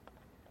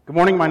Good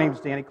morning, my name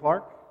is Danny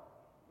Clark,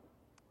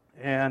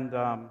 and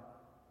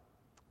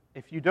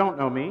if you don't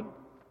know me,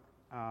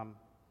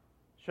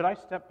 should I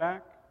step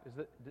back? Does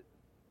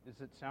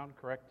it sound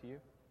correct to you?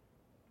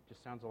 It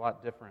just sounds a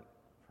lot different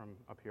from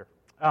up here.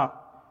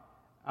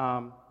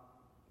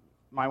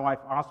 My wife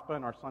Aspa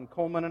and our son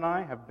Coleman and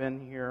I have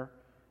been here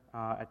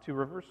at Two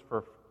Rivers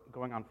for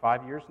going on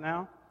 5 years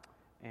now,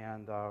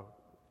 and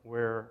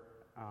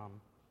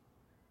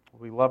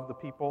we love the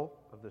people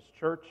of this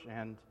church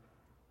and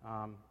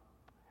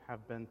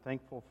have been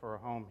thankful for a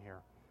home here.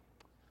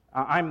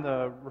 I'm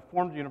the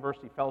Reformed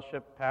University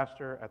Fellowship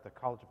Pastor at the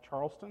College of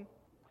Charleston.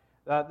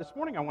 This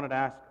morning I wanted to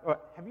ask,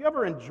 have you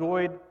ever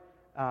enjoyed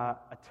a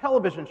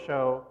television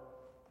show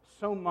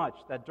so much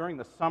that during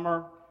the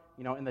summer,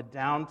 in the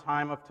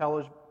downtime of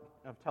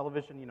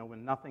television,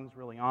 when nothing's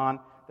really on,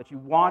 that you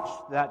watch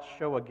that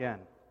show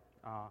again,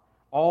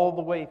 all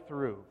the way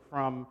through,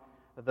 from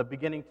the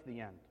beginning to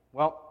the end?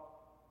 Well,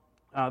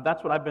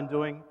 that's what I've been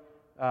doing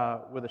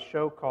with a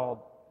show called...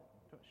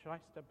 Should I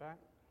step back?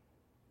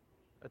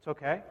 It's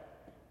okay?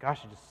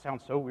 Gosh, it just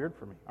sounds so weird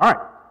for me. All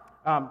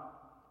right.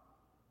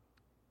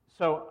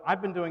 So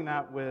I've been doing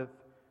that with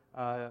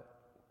a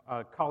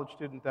college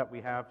student that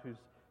we have who's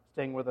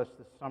staying with us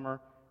this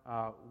summer.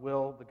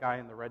 Will, the guy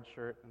in the red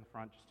shirt in the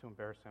front, just to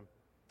embarrass him.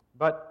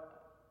 But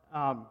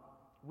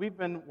we've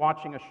been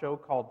watching a show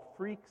called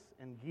Freaks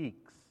and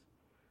Geeks.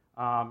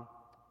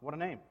 What a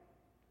name.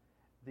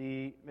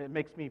 It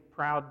makes me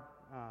proud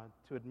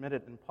to admit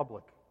it in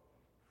public.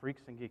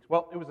 Freaks and Geeks.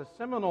 Well, it was a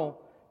seminal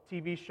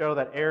TV show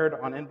that aired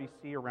on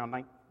NBC around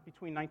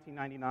between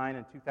 1999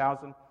 and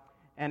 2000,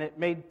 and it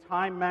made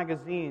Time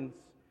Magazine's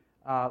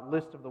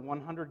list of the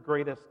 100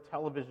 greatest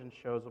television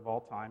shows of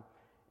all time.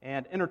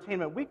 And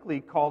Entertainment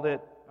Weekly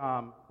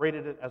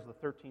rated it as the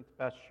 13th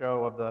best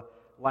show of the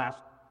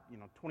last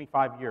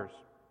 25 years.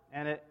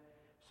 And it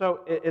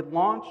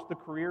launched the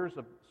careers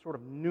of sort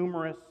of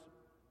numerous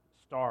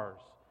stars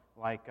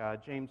like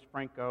James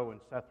Franco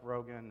and Seth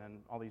Rogen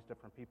and all these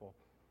different people.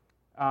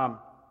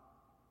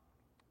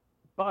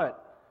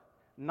 But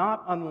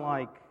not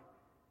unlike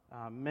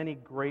many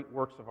great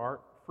works of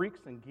art, Freaks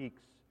and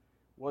Geeks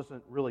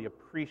wasn't really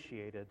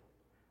appreciated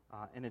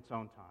in its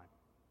own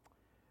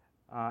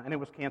time. And it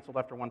was canceled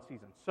after one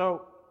season.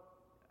 So,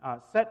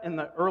 set in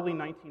the early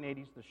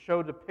 1980s, the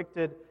show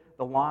depicted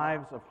the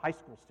lives of high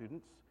school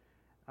students,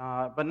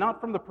 but not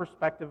from the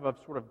perspective of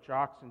sort of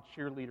jocks and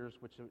cheerleaders,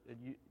 which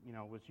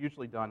was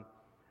usually done,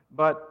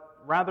 but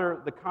rather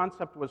the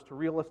concept was to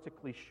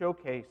realistically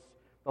showcase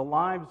the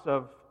lives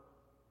of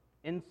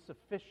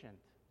insufficient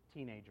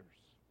teenagers.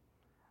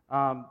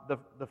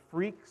 The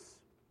freaks,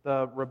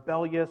 the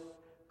rebellious,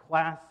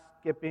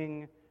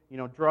 class-skipping,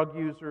 drug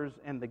users,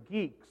 and the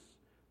geeks,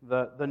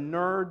 the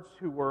nerds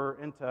who were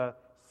into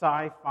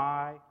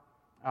sci-fi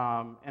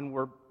and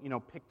were,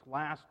 picked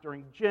last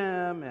during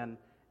gym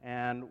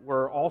and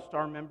were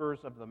all-star members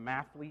of the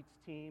Mathletes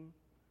team,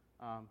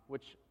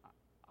 which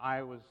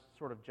I was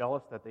sort of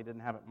jealous that they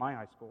didn't have at my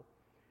high school.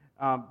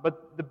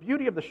 But the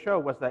beauty of the show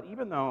was that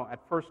even though at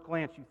first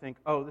glance you think,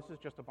 oh, this is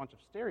just a bunch of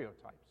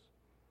stereotypes,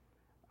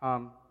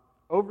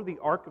 over the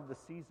arc of the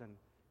season,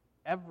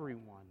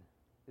 everyone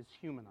is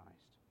humanized.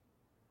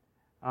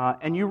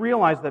 And you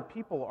realize that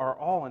people are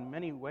all in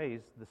many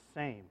ways the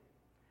same.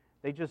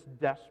 They just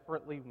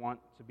desperately want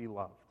to be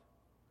loved.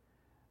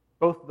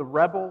 Both the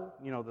rebel,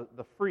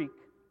 the freak,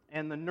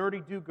 and the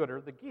nerdy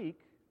do-gooder, the geek,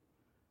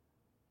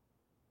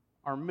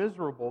 are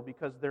miserable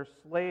because they're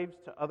slaves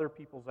to other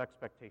people's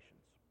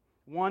expectations.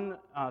 One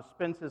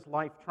spends his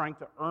life trying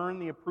to earn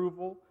the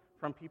approval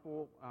from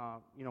people,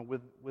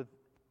 with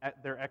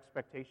their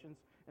expectations,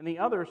 and the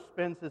other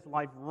spends his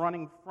life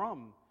running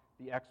from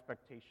the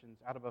expectations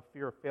out of a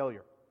fear of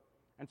failure.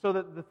 And so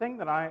the thing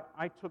that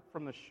I took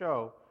from the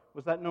show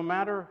was that no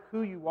matter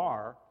who you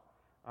are,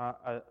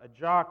 a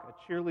jock,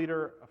 a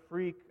cheerleader, a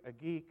freak, a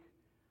geek,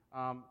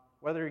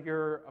 whether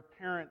you're a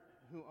parent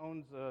who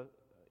owns a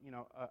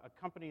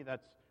company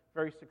that's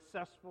very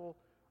successful,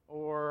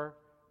 or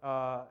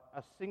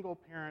a single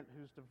parent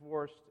who's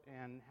divorced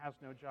and has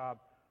no job,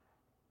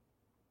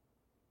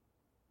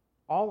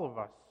 all of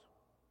us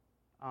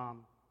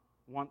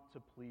want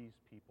to please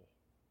people.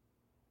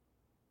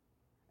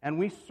 And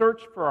we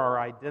search for our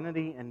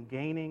identity in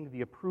gaining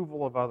the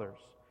approval of others.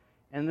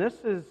 And this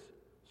is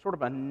sort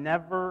of a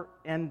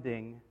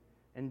never-ending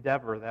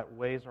endeavor that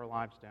weighs our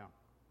lives down.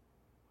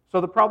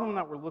 So the problem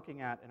that we're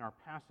looking at in our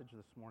passage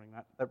this morning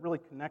that really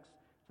connects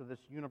to this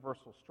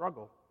universal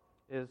struggle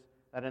is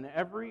that in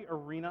every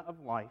arena of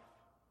life,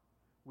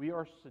 we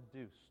are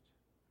seduced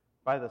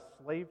by the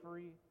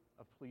slavery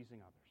of pleasing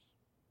others.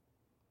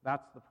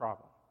 That's the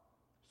problem.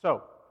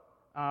 So,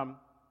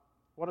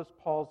 what does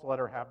Paul's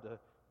letter have to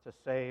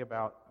say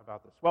about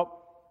this?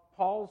 Well,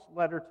 Paul's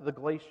letter to the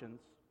Galatians,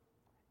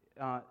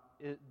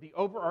 the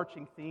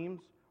overarching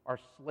themes are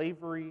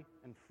slavery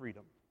and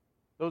freedom.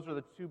 Those are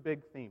the two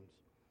big themes.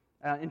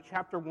 In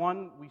chapter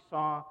 1, we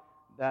saw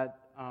that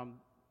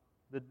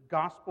the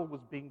gospel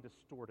was being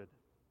distorted,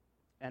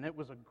 and it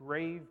was a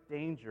grave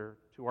danger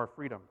to our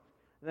freedom.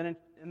 Then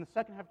in the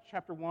second half of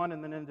chapter 1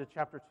 and then into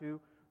chapter 2,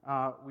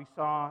 we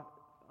saw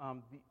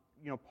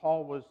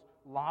Paul was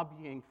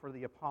lobbying for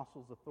the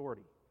apostles'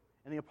 authority.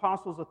 And the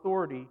apostles'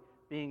 authority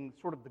being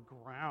sort of the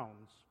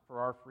grounds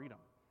for our freedom.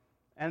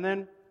 And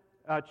then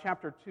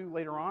chapter 2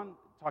 later on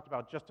talked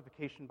about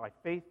justification by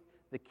faith,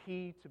 the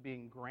key to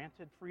being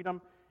granted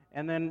freedom.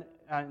 And then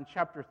in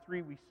chapter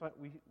 3,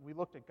 we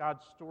looked at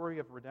God's story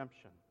of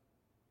redemption.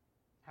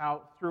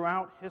 How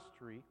throughout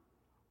history,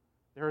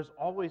 there has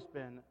always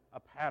been a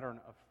pattern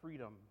of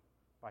freedom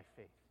by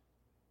faith.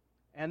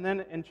 And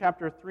then in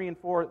chapter 3 and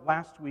 4,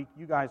 last week,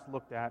 you guys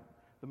looked at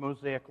the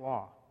Mosaic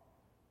Law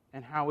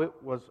and how it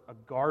was a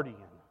guardian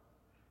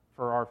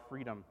for our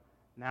freedom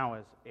now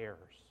as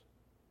heirs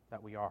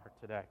that we are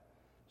today.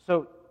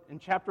 So in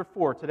chapter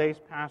 4, today's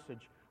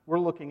passage, we're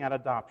looking at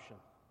adoption.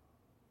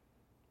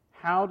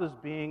 How does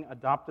being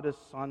adopted as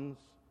sons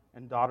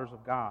and daughters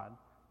of God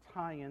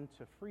tie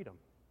into freedom?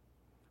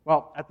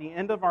 Well, at the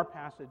end of our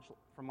passage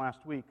from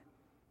last week,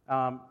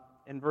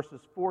 in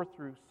verses 4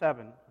 through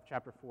 7 of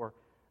chapter 4,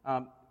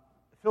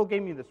 Phil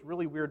gave me this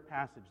really weird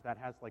passage that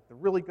has like the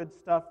really good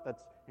stuff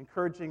that's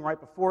encouraging right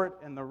before it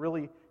and the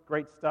really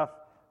great stuff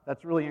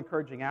that's really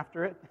encouraging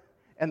after it.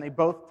 And they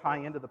both tie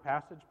into the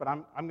passage, but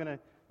I'm going to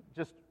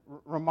just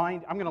I'm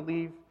going to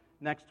leave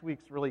next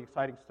week's really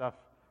exciting stuff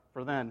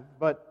for then.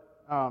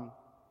 But I'm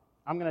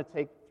going to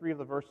take 3 of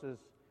the verses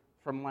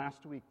from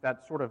last week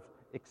that sort of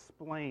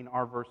explain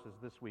our verses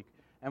this week.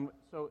 And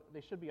so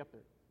they should be up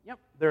there. Yep,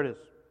 there it is.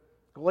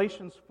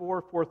 Galatians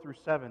 4 through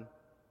 7.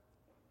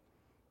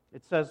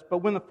 It says, "But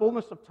when the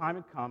fullness of time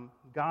had come,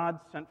 God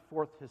sent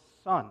forth His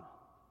Son,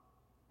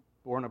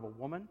 born of a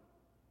woman,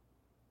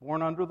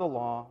 born under the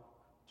law,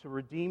 to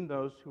redeem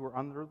those who were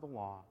under the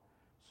law,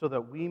 so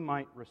that we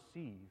might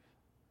receive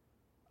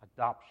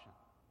adoption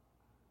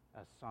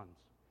as sons.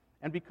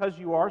 And because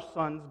you are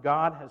sons,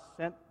 God has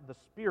sent the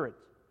Spirit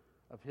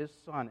of His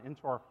Son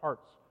into our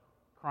hearts,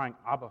 crying,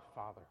 'Abba,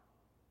 Father.'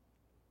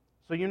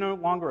 So you're no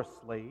longer a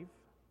slave,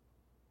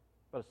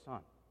 but a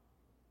son.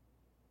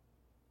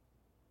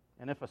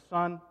 And if a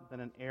son, then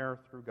an heir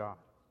through God."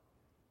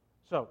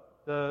 So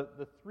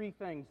the 3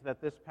 things that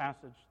this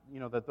passage,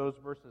 that those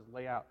verses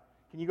lay out.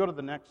 Can you go to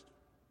the next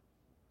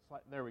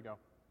slide? There we go.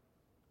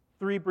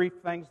 3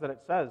 brief things that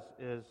it says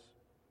is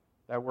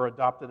that we're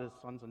adopted as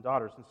sons and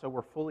daughters, and so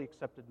we're fully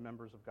accepted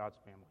members of God's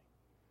family.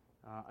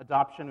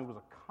 Adoption, it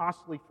was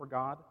costly for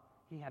God.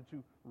 He had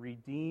to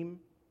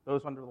redeem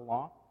those under the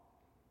law.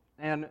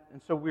 And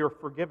so we are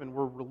forgiven.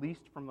 We're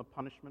released from the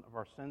punishment of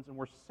our sins, and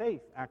we're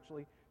safe,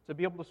 actually, to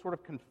be able to sort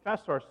of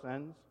confess our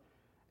sins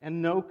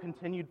and know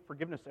continued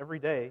forgiveness every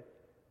day.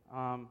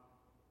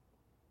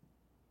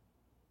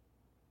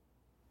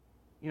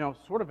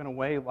 Sort of in a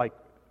way like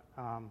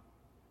from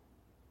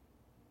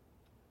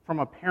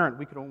a parent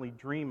we could only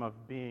dream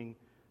of being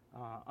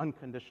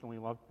unconditionally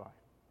loved by.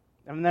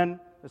 And then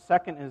the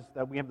second is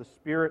that we have the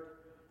Spirit,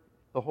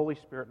 the Holy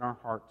Spirit in our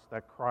hearts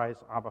that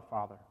cries, "Abba,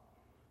 Father."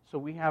 So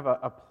we have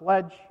a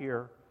pledge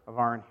here of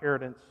our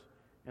inheritance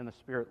in the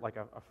Spirit, like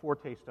a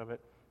foretaste of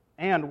it.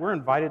 And we're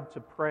invited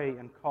to pray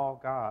and call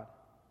God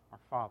our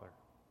Father,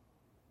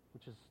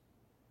 which is,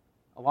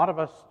 a lot of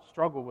us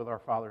struggle with our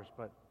fathers,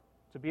 but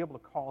to be able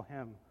to call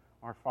Him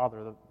our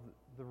Father,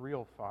 the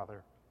real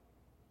Father,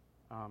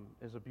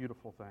 is a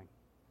beautiful thing.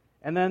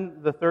 And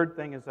then the third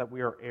thing is that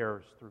we are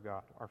heirs through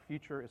God. Our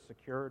future is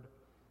secured,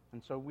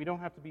 and so we don't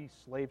have to be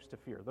slaves to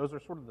fear. Those are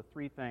sort of the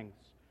 3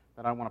 things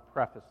that I want to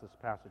preface this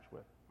passage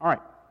with. All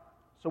right,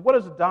 so what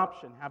does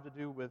adoption have to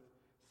do with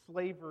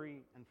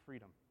slavery and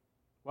freedom?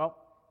 Well,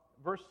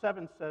 verse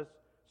 7 says,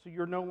 "So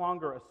you're no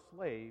longer a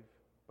slave,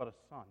 but a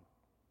son."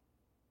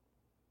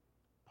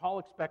 Paul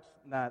expects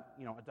that,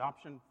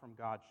 adoption from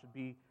God should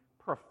be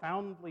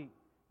profoundly,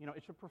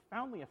 it should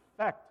profoundly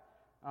affect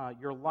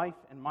your life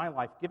and my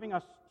life, giving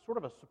us sort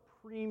of a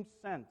supreme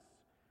sense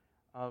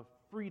of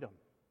freedom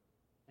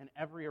in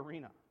every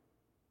arena.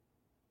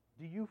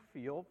 Do you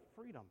feel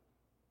freedom?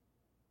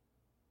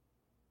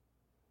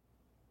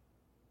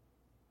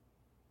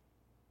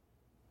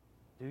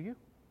 Do you?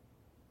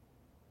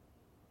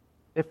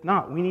 If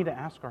not, we need to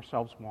ask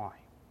ourselves why.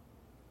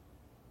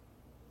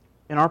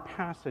 In our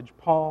passage,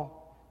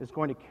 Paul is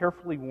going to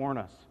carefully warn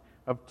us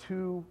of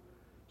 2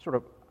 sort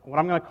of what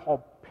I'm going to call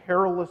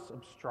perilous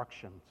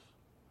obstructions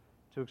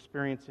to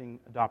experiencing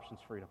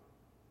adoption's freedom.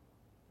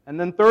 And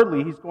then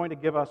thirdly, he's going to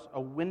give us a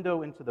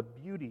window into the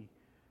beauty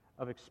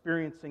of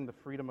experiencing the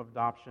freedom of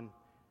adoption,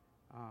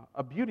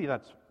 a beauty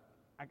that's,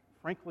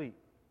 frankly,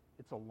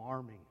 it's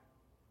alarming.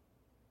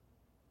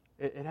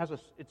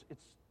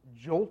 It's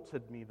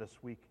jolted me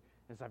this week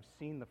as I've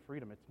seen the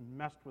freedom. It's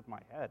messed with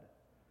my head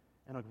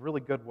in a really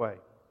good way.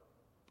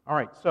 All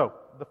right, so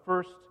the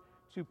first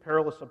 2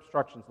 perilous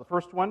obstructions. The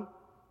first one,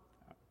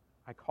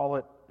 I call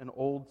it an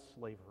old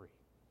slavery.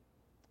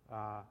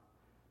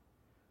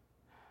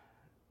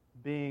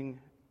 Being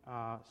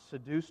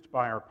seduced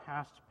by our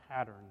past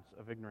patterns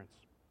of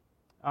ignorance.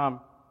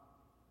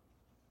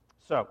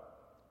 So,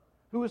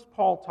 who is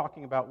Paul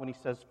talking about when he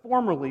says,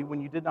 "Formerly,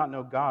 when you did not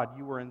know God,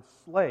 you were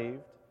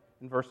enslaved,"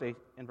 in verse 8,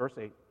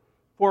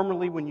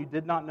 Formerly, when you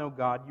did not know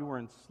God, you were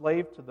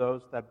enslaved to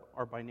those that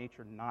are by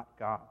nature not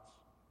God's.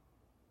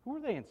 Who are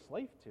they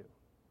enslaved to?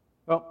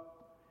 Well,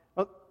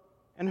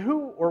 and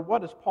who or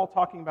what is Paul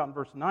talking about in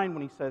verse 9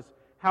 when he says,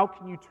 how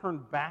can you turn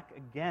back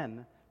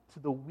again to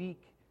the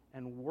weak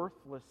and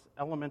worthless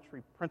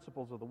elementary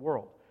principles of the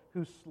world,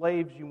 whose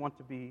slaves you want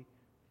to be,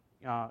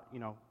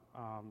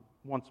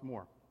 once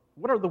more?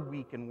 What are the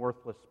weak and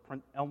worthless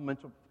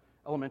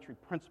elementary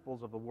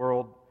principles of the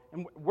world,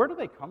 and where do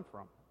they come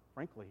from,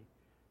 frankly?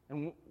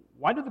 And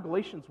why do the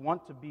Galatians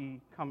want to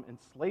become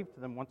enslaved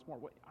to them once more?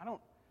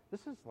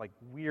 This is like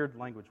weird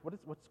language.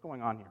 What's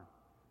going on here?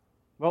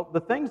 Well,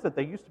 the things that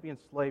they used to be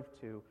enslaved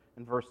to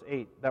in verse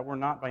 8 that were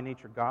not by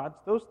nature gods,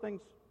 those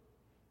things,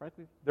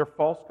 frankly, they're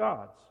false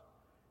gods,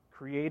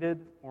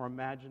 created or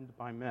imagined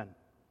by men.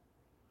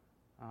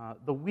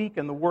 The weak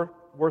and the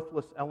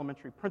worthless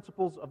elementary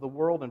principles of the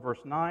world in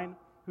verse 9,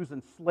 whose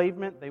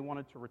enslavement they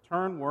wanted to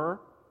return were,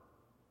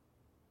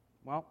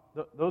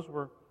 those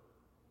were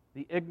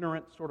the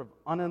ignorant, sort of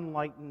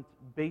unenlightened,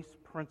 base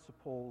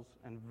principles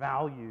and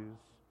values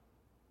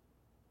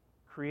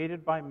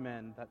created by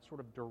men that sort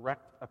of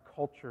direct a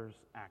culture's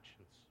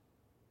actions.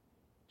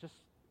 Just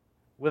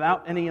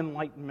without any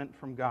enlightenment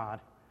from God,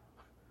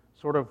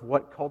 sort of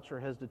what culture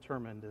has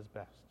determined is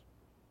best.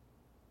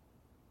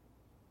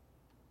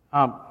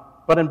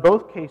 But in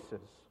both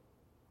cases,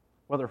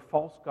 whether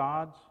false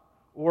gods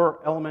or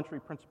elementary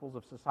principles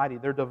of society,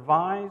 they're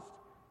devised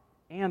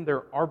and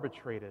they're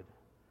arbitrated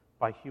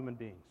by human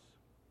beings.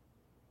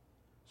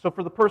 So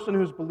for the person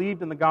who's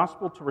believed in the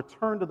gospel, to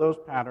return to those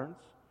patterns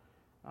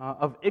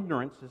of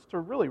ignorance is to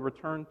really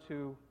return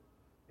to,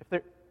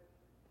 if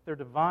they're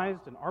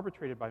devised and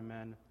arbitrated by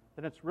men,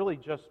 then it's really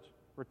just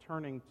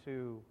returning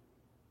to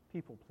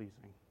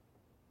people-pleasing.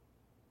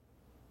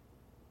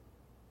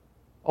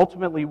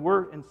 Ultimately,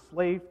 we're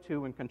enslaved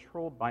to and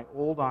controlled by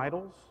old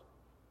idols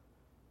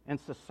and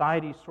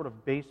society's sort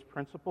of base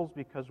principles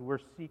because we're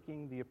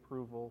seeking the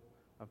approval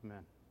of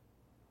men.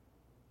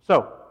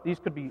 So, these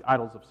could be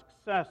idols of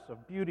success,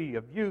 of beauty,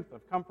 of youth,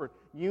 of comfort,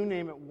 you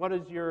name it. What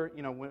is your,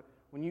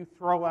 when you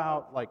throw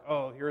out, like,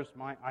 oh, here's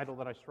my idol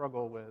that I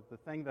struggle with, the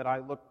thing that I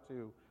look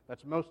to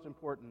that's most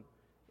important,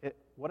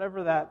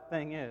 whatever that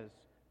thing is,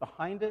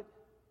 behind it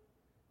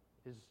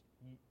is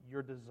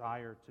your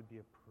desire to be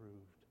approved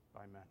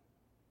by men.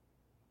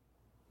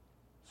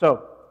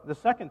 So, the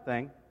second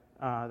thing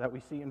that we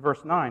see in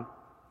verse 9,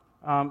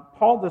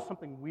 Paul does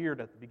something weird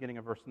at the beginning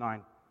of verse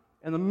 9.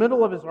 In the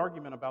middle of his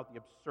argument about the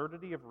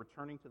absurdity of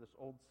returning to this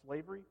old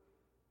slavery,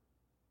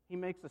 he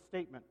makes a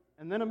statement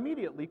and then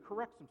immediately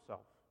corrects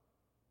himself.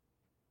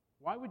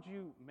 Why would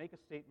you make a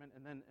statement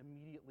and then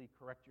immediately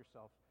correct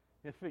yourself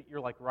if you're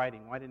like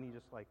writing? Why didn't he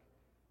just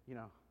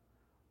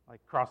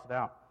cross it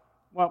out?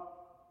 Well,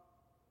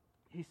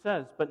 he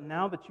says, but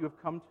now that you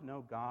have come to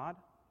know God,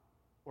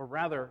 or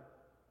rather,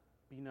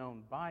 be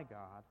known by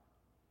God,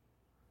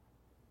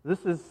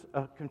 this is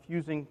a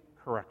confusing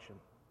correction.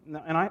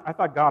 And I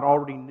thought God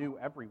already knew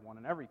everyone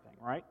and everything,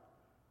 right?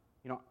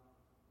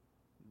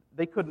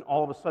 They couldn't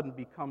all of a sudden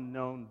become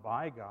known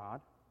by God.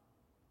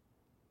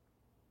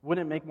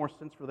 Wouldn't it make more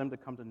sense for them to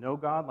come to know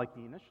God like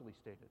he initially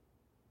stated?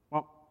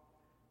 Well,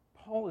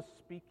 Paul is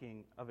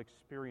speaking of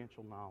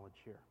experiential knowledge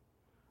here,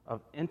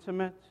 of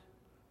intimate,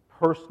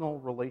 personal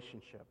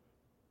relationship.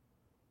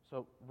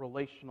 So,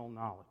 relational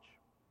knowledge.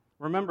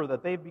 Remember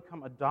that they've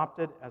become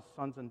adopted as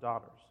sons and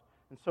daughters.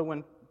 And so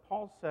when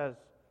Paul says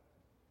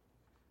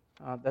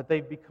that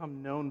they've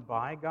become known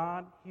by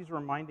God, he's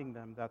reminding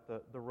them that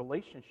the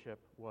relationship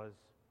was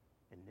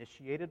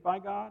initiated by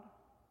God,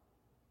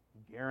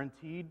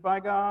 guaranteed by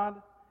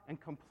God,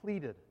 and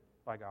completed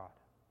by God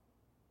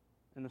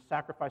in the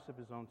sacrifice of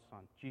his own Son,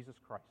 Jesus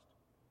Christ.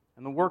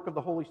 And the work of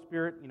the Holy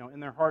Spirit, in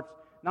their hearts,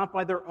 not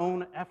by their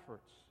own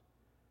efforts,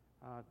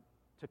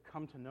 to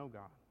come to know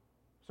God.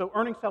 So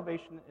earning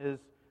salvation is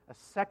a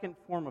second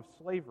form of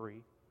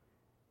slavery,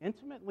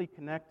 intimately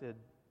connected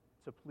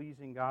to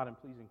pleasing God and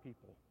pleasing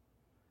people,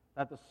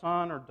 that the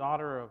son or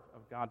daughter of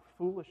God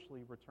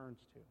foolishly returns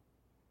to.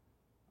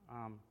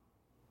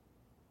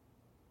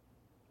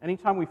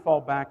 Anytime we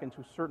fall back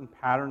into certain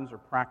patterns or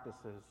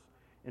practices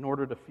in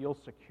order to feel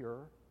secure,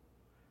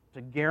 to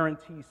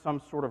guarantee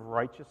some sort of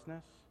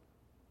righteousness,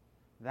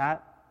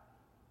 that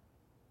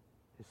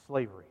is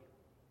slavery.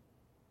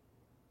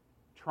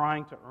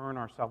 Trying to earn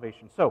our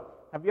salvation. So,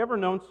 have you ever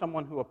known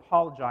someone who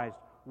apologized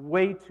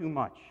way too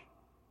much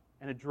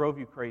and it drove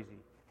you crazy?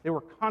 They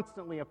were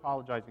constantly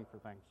apologizing for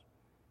things.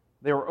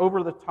 They were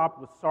over the top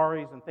with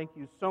sorries and thank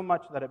you so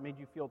much that it made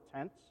you feel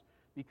tense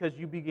because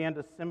you began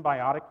to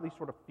symbiotically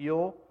sort of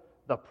feel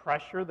the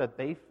pressure that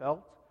they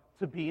felt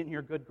to be in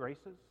your good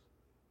graces.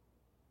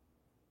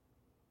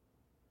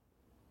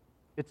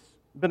 It's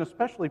been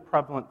especially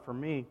prevalent for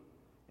me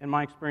in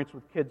my experience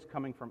with kids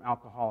coming from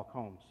alcoholic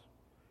homes.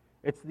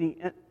 It's the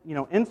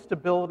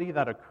instability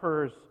that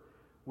occurs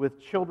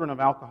with children of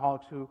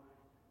alcoholics who,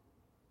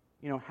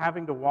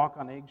 having to walk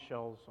on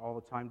eggshells all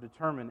the time,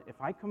 determine if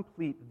I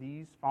complete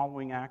these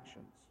following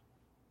actions,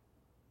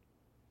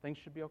 things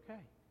should be okay,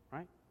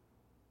 right?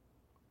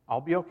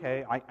 I'll be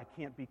okay. I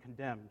can't be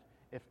condemned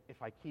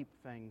if I keep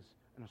things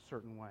in a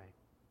certain way.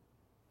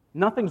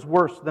 Nothing's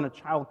worse than a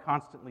child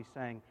constantly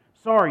saying,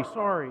 sorry,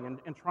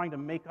 and trying to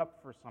make up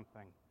for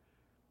something.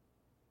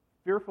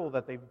 Fearful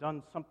that they've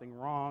done something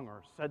wrong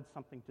or said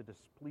something to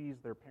displease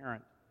their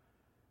parent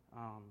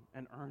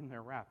and earn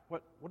their wrath.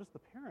 What does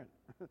the parent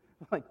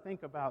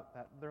think about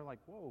that? They're like,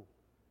 whoa,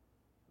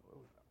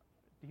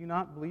 do you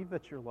not believe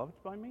that you're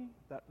loved by me?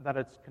 That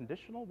it's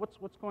conditional?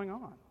 What's going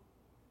on?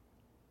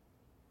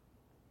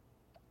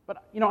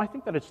 But, I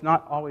think that it's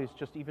not always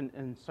just even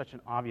in such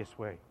an obvious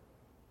way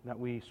that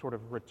we sort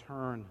of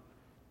return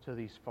to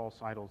these false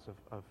idols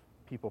of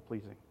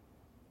people-pleasing.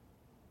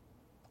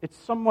 It's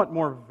somewhat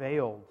more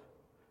veiled,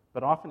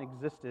 but often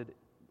existed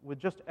with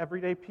just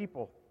everyday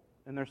people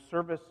in their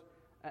service.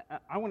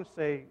 I want to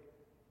say,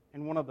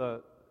 in one of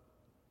the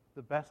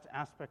best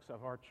aspects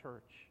of our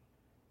church,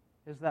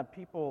 is that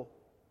people,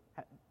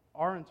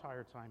 our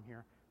entire time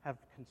here, have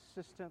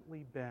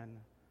consistently been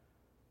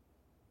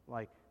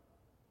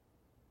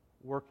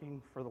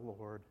working for the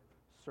Lord,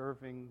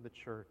 serving the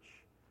church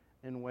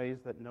in ways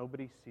that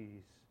nobody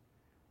sees,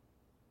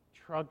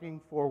 trudging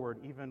forward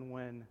even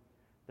when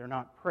they're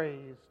not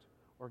praised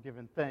or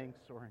given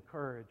thanks or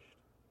encouraged.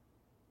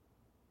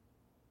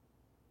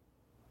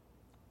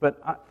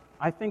 But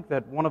I think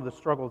that one of the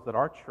struggles that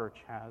our church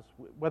has,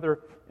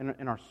 whether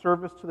in our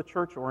service to the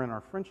church or in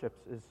our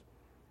friendships, is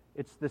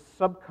it's this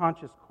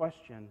subconscious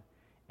question,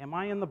 am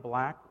I in the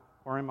black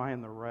or am I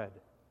in the red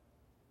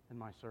in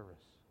my service?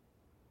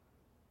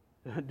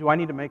 Do I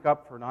need to make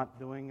up for not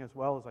doing as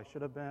well as I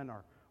should have been,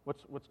 or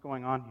what's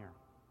going on here?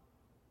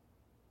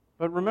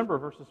 But remember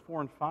verses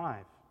 4 and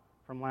 5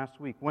 from last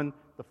week. When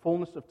the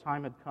fullness of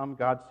time had come,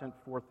 God sent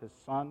forth His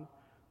Son,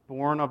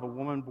 born of a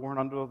woman born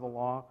under the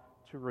law,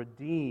 to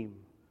redeem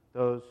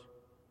those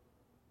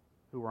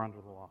who were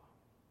under the law,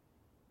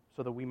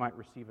 so that we might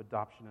receive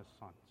adoption as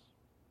sons.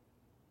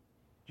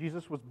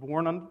 Jesus was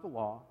born under the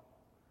law,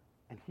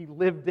 and He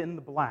lived in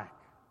the black,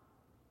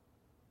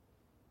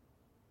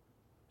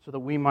 so that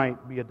we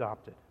might be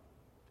adopted.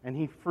 And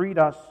He freed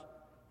us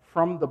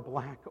from the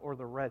black or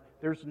the red.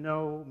 There's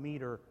no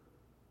meter.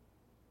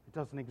 It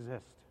doesn't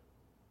exist.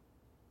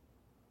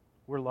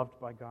 We're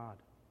loved by God.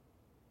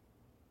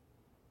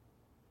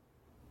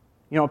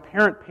 A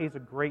parent pays a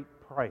great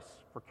price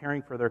for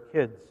caring for their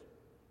kids,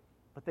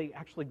 but they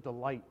actually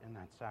delight in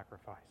that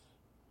sacrifice.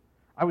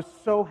 I was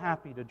so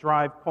happy to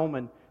drive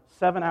Coleman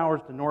 7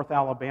 hours to North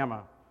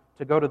Alabama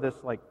to go to this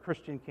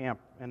Christian camp,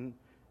 and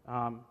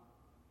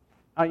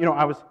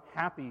I was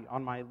happy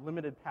on my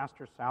limited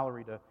pastor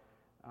salary to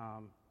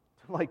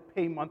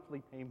pay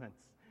monthly payments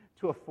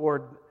to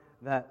afford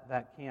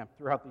that camp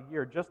throughout the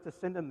year, just to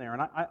send him there.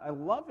 And I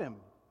love him.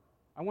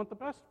 I want the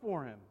best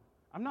for him.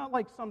 I'm not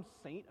like some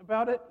saint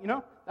about it.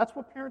 That's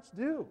what parents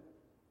do.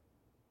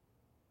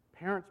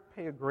 Parents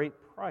pay a great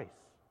price,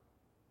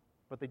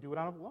 but they do it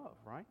out of love,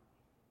 right?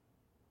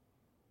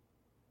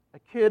 A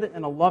kid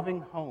in a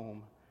loving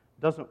home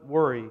doesn't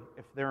worry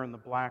if they're in the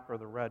black or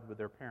the red with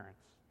their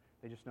parents.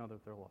 They just know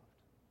that they're loved.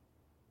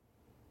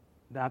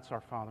 That's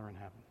our Father in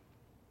heaven.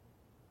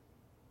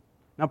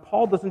 Now,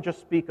 Paul doesn't just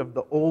speak of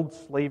the old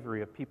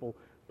slavery of people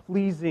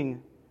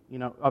pleasing,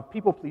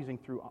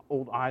 through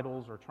old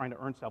idols or trying to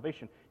earn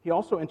salvation. He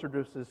also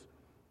introduces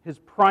his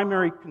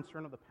primary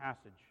concern of the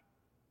passage,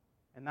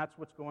 and that's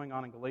what's going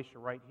on in Galatia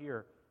right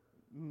here.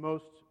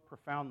 Most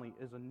profoundly,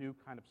 is a new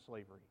kind of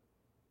slavery.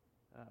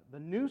 The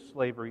new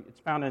slavery, it's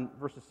found in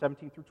verses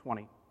 17 through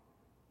 20,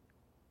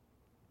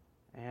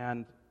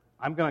 and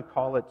I'm going to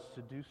call it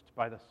seduced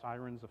by the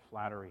sirens of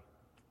flattery.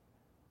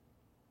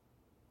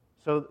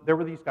 So there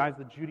were these guys,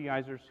 the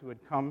Judaizers, who had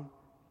come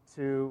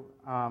to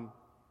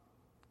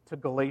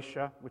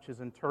Galatia, which is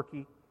in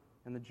Turkey,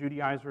 and the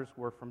Judaizers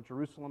were from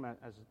Jerusalem, as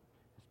has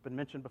been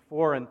mentioned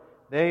before, and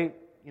they,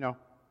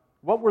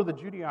 what were the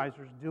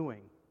Judaizers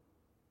doing,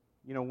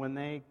 when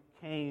they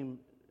came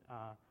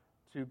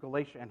to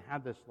Galatia and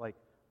had this,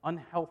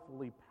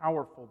 unhealthily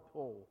powerful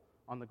pull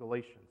on the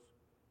Galatians?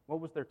 What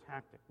was their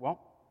tactic? Well,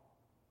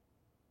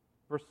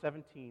 verse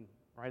 17,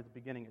 right at the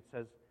beginning, it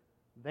says,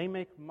 they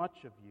make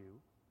much of you,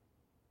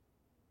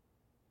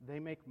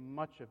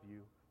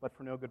 but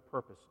for no good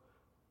purpose.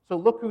 So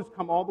look who's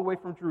come all the way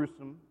from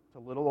Jerusalem to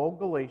little old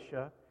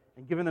Galatia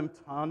and given them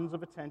tons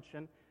of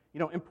attention.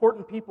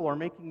 Important people are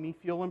making me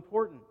feel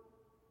important.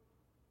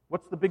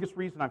 What's the biggest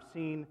reason I've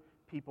seen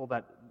people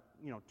that,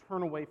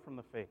 turn away from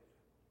the faith?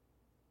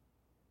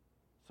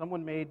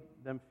 Someone made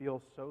them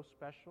feel so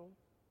special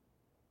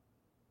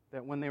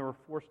that when they were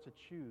forced to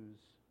choose,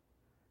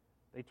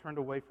 they turned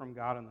away from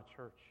God and the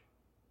church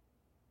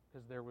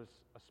because there was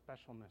a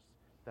specialness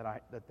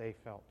that they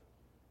felt.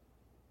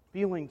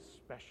 Feeling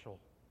special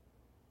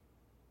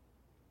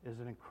is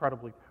an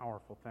incredibly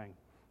powerful thing.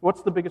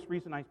 What's the biggest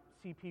reason I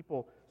see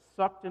people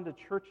sucked into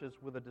churches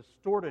with a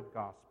distorted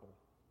gospel?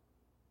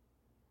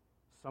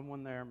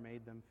 Someone there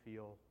made them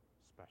feel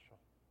special.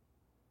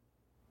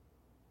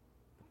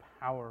 The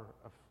power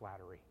of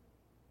flattery.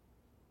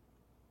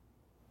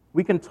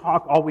 We can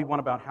talk all we want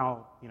about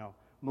how,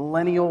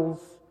 millennials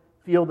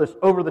feel this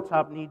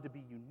over-the-top need to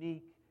be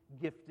unique,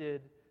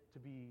 gifted, to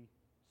be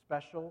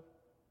special,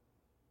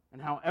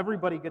 and how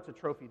everybody gets a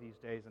trophy these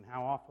days and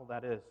how awful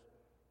that is.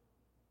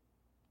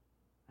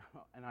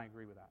 And I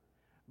agree with that.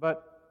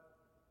 But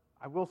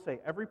I will say,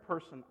 every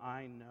person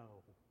I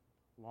know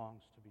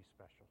longs to be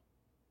special.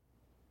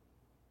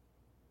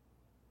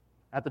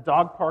 At the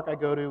dog park I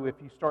go to, if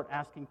you start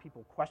asking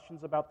people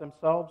questions about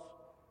themselves,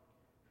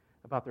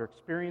 about their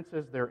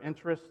experiences, their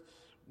interests,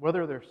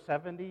 whether they're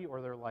 70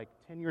 or they're like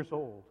 10 years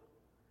old,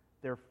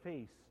 their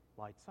face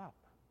lights up.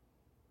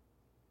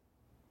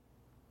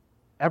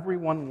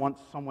 Everyone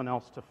wants someone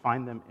else to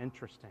find them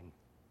interesting,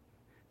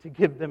 to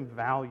give them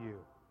value,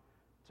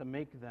 to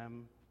make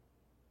them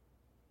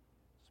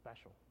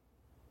special.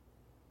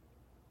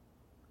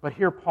 But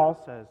here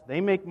Paul says,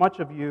 they make much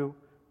of you,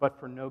 but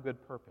for no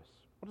good purpose.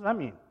 What does that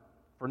mean,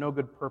 for no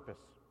good purpose?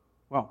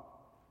 Well,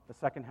 the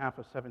second half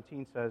of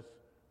 17 says,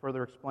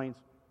 further explains,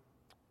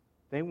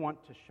 they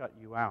want to shut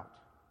you out,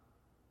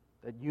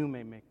 that you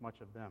may make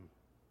much of them.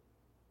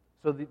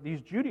 So these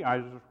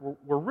Judaizers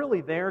were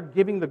really there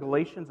giving the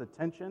Galatians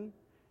attention.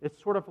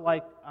 It's sort of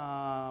like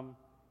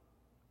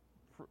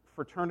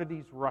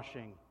fraternities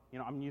rushing. You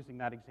know, I'm using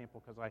that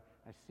example because I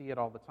see it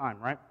all the time,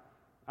 right?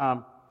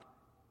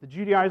 The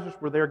Judaizers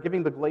were there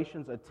giving the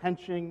Galatians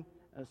attention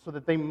so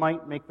that they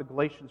might make the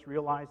Galatians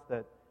realize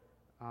that,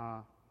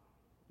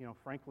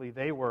 frankly,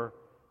 they were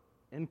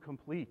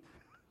incomplete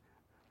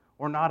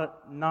or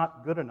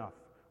not good enough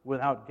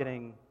without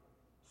getting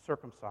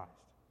circumcised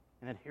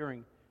and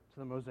adhering to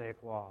the Mosaic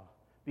law,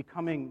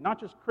 becoming not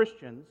just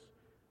Christians,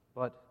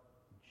 but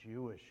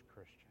Jewish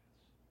Christians.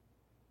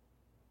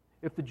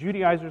 If the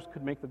Judaizers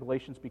could make the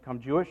Galatians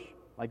become Jewish,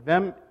 like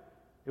them,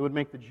 it would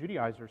make the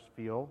Judaizers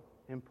feel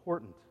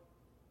important,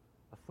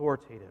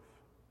 authoritative,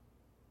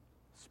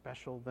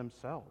 special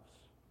themselves.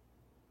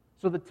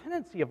 So the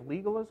tendency of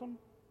legalism,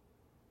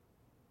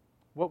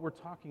 what we're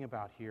talking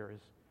about here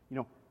is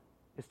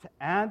to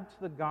add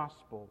to the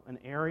gospel in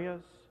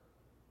areas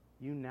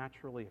you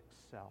naturally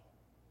excel.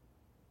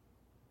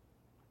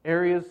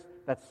 Areas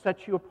that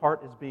set you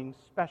apart as being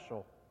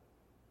special,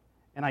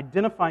 and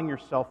identifying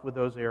yourself with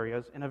those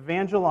areas and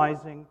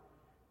evangelizing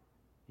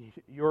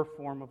your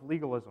form of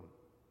legalism.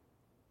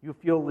 You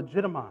feel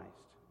legitimized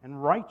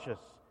and righteous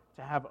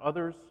to have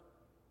others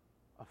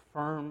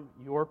affirm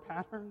your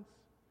patterns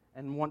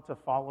and want to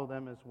follow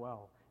them as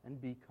well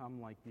and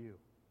become like you.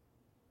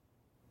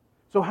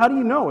 So how do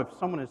you know if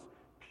someone is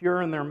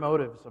pure in their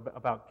motives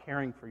about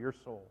caring for your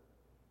soul?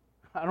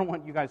 I don't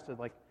want you guys to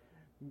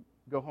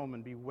go home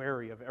and be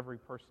wary of every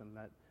person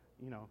that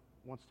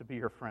wants to be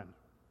your friend.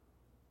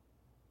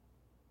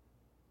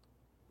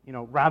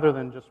 Rather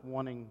than just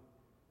wanting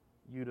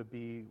you to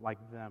be like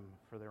them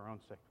for their own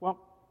sake. Well,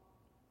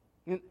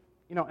 and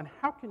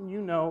how can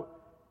you know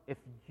if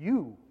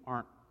you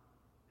aren't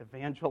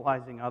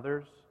evangelizing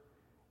others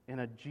in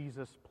a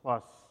Jesus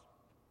plus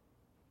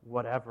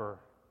whatever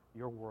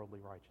your worldly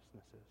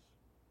righteousness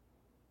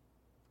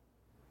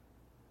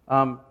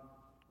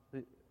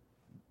is?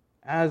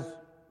 As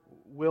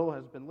Will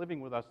has been living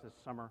with us this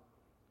summer,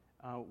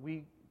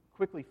 we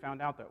quickly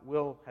found out that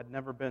Will had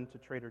never been to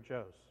Trader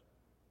Joe's,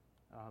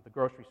 the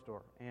grocery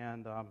store.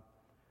 And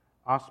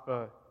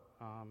Aspa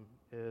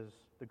is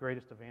the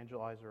greatest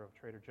evangelizer of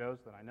Trader Joe's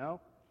that I know.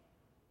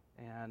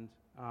 And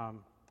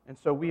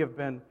so we have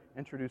been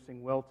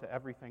introducing Will to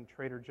everything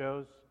Trader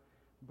Joe's,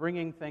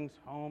 bringing things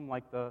home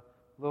like the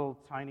little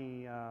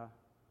tiny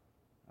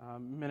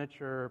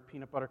miniature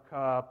peanut butter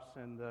cups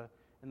and the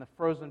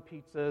frozen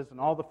pizzas and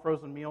all the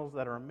frozen meals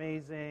that are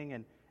amazing,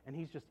 and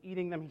he's just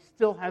eating them. He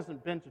still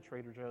hasn't been to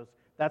Trader Joe's.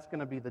 That's going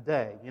to be the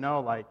day,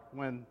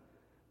 when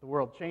the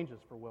world changes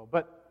for Will.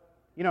 But,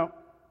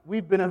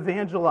 we've been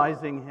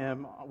evangelizing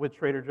him with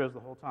Trader Joe's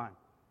the whole time.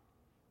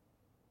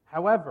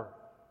 However,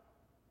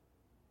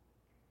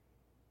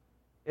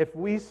 if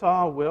we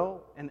saw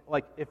Will, and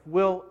if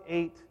Will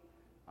ate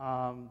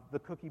the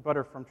cookie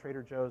butter from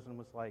Trader Joe's and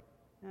was like,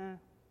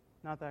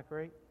 not that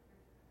great,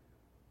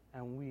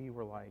 and we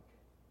were like,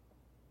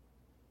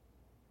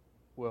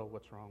 Will,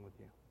 what's wrong with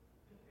you?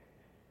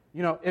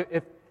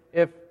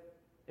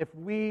 If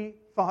we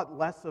thought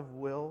less of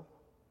Will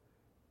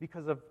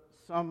because of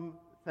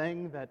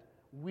something that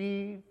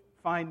we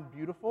find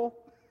beautiful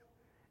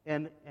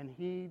and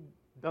he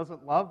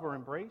doesn't love or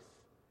embrace,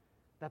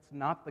 that's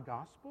not the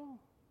gospel.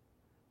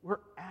 We're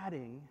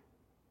adding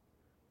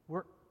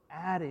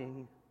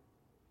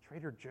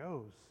Trader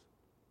Joe's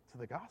to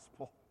the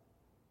gospel.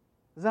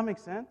 Does that make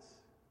sense?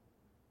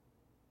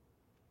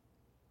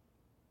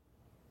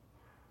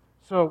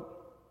 So,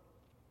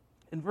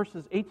 in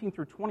verses 18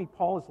 through 20,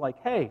 Paul is like,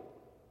 hey,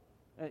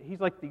 he's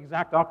like the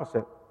exact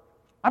opposite.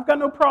 I've got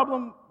no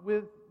problem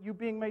with you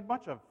being made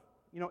much of.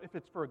 If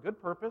it's for a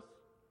good purpose,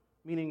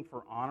 meaning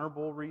for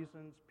honorable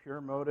reasons,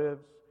 pure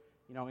motives,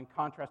 in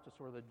contrast to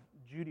sort of the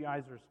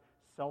Judaizers'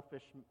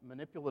 selfish,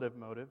 manipulative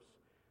motives.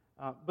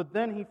 But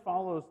then he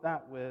follows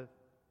that with,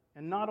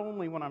 and not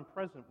only when I'm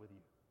present with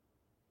you.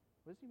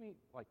 What does he mean,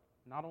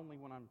 not only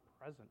when I'm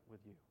present with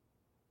you?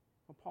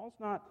 Well, Paul's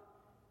not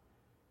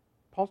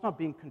Paul's not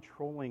being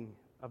controlling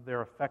of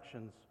their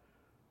affections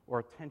or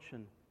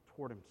attention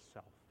toward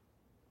himself.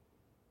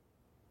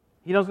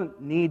 He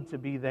doesn't need to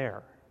be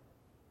there.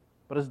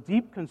 But his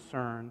deep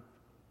concern,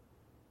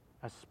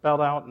 as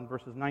spelled out in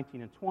verses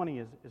 19 and 20,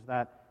 is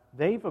that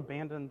they've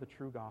abandoned the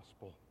true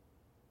gospel.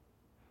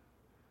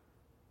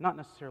 Not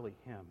necessarily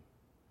him.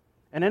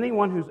 And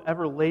anyone who's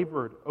ever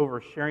labored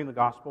over sharing the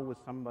gospel with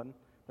someone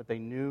that they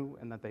knew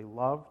and that they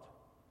loved,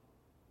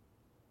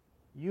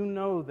 you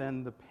know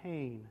then the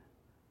pain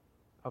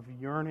of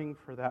yearning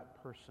for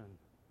that person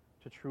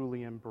to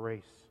truly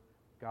embrace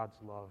God's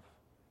love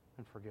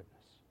and forgiveness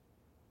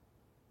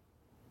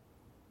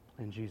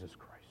in Jesus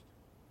Christ.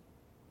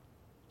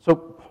 So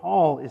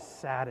Paul is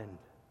saddened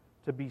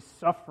to be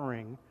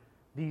suffering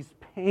these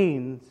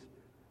pains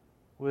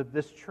with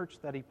this church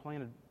that he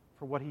planted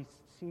for what he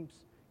seems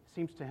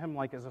to him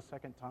like as a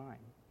second time.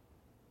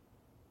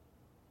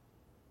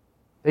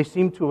 They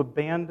seem to have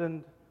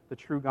abandoned the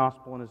true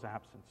gospel in his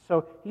absence.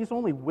 So he's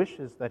only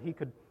wishes that he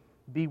could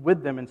be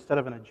with them instead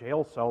of in a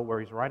jail cell where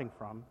he's writing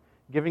from,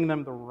 giving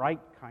them the right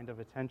kind of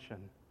attention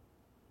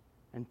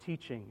and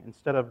teaching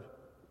instead of,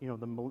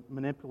 the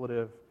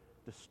manipulative,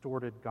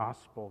 distorted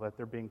gospel that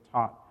they're being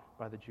taught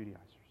by the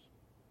Judaizers.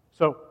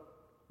 So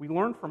we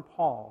learn from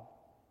Paul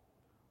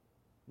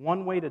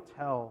one way to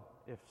tell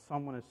if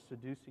someone is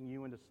seducing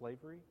you into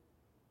slavery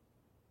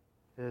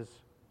is,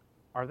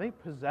 are they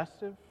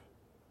possessive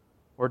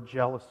or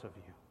jealous of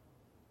you?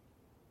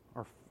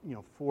 Or,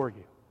 for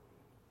you?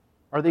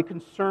 Are they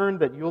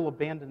concerned that you'll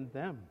abandon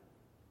them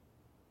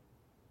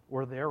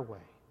or their way?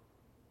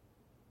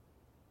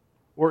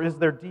 Or is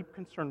their deep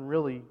concern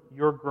really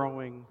you're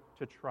growing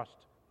to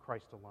trust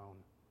Christ alone?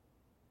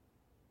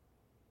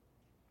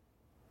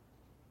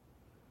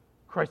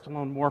 Christ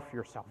alone more for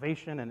your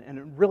salvation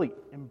and really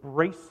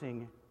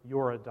embracing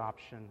your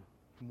adoption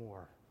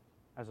more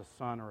as a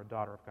son or a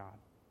daughter of God.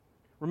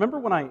 Remember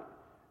when I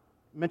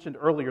mentioned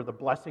earlier the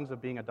blessings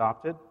of being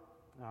adopted?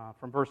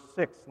 From verse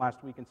 6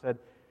 last week and said,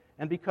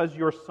 "And because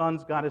your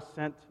sons, God has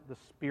sent the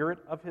Spirit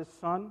of His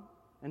Son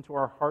into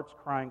our hearts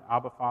crying,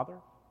 Abba, Father."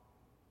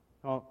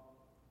 Well,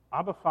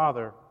 Abba,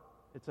 Father,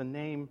 it's a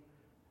name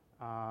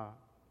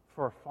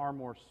for a far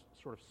more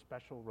sort of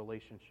special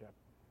relationship.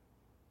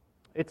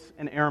 It's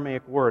an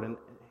Aramaic word, and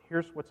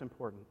here's what's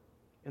important.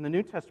 In the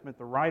New Testament,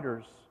 the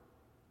writers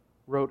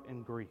wrote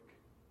in Greek,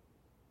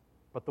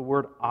 but the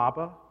word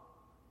Abba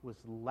was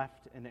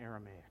left in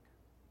Aramaic.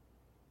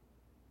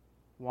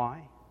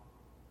 Why?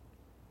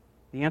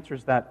 The answer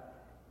is that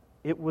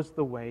it was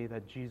the way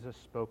that Jesus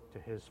spoke to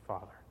his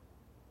Father.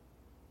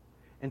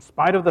 In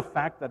spite of the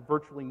fact that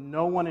virtually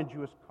no one in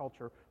Jewish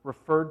culture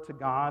referred to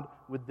God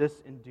with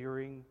this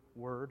endearing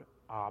word,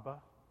 Abba,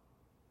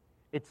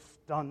 it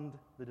stunned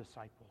the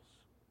disciples.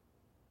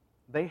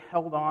 They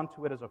held on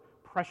to it as a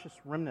precious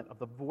remnant of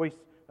the voice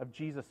of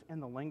Jesus in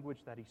the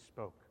language that he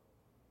spoke.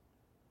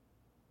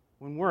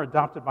 When we're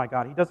adopted by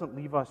God, he doesn't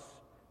leave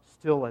us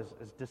still as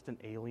distant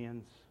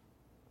aliens.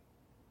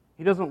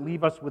 He doesn't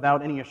leave us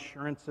without any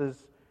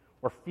assurances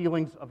or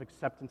feelings of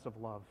acceptance of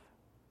love.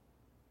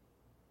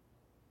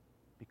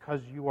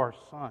 Because you are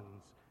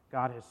sons,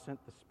 God has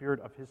sent the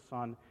Spirit of His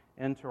Son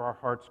into our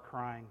hearts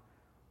crying,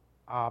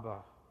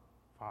 Abba,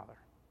 Father.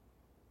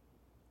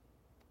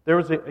 There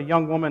was a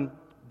young woman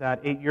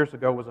that 8 years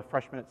ago was a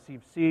freshman at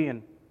CFC,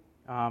 and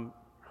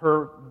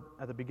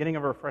at the beginning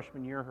of her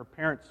freshman year, her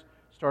parents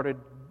started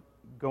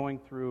going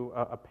through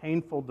a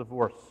painful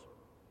divorce.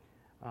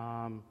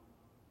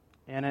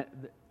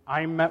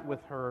 I met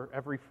with her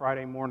every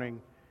Friday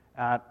morning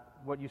at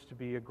what used to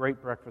be a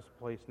great breakfast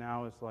place.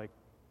 Now is like,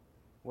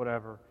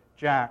 whatever,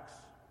 Jack's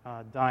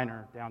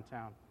Diner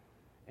downtown.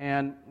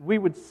 And we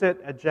would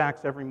sit at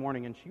Jack's every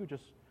morning, and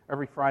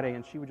every Friday,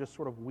 and she would just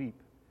sort of weep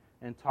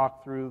and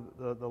talk through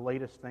the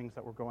latest things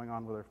that were going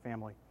on with her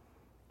family.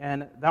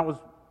 And that was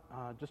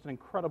just an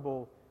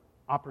incredible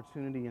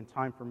opportunity and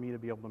time for me to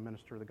be able to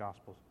minister the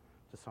gospel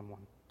to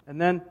someone. And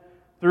then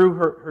through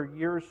her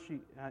years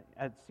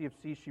at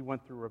CFC, she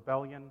went through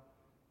rebellion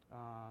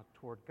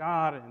toward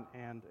God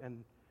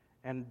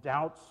and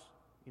doubts,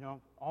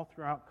 all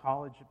throughout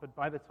college. But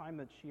by the time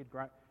that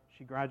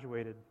she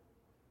graduated,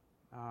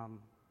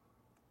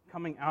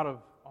 coming out of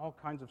all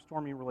kinds of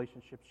stormy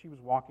relationships, she was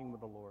walking with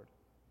the Lord.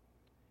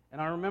 And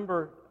I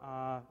remember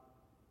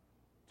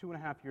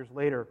 2.5 years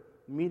later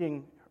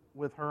meeting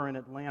with her in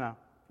Atlanta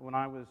when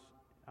I was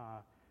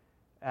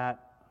at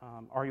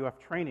RUF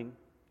training,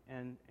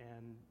 and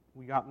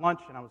we got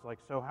lunch, and I was like,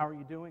 "So how are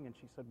you doing?" And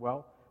she said,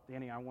 "Well,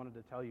 Danny, I wanted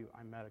to tell you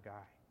I met a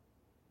guy."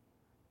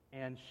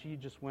 And she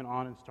just went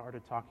on and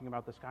started talking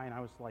about this guy, and I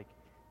was like,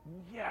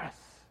 "Yes!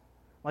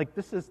 Like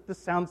this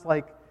sounds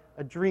like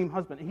a dream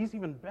husband. He's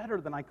even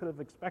better than I could have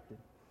expected."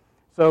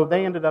 So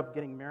they ended up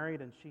getting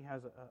married, and she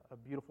has a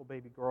beautiful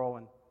baby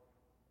girl,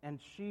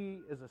 and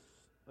she is a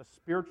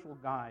spiritual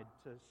guide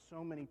to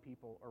so many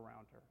people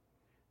around her.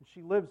 And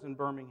she lives in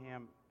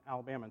Birmingham,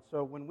 Alabama. And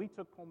so when we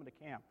took Coleman to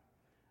camp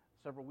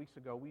several weeks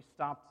ago, we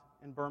stopped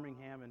in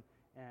Birmingham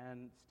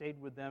and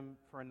stayed with them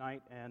for a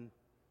night, and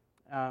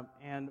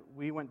and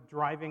we went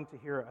driving to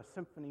hear a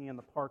symphony in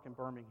the park in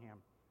Birmingham.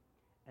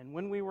 And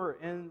when we were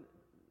in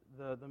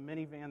the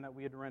minivan that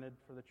we had rented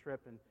for the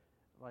trip, and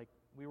like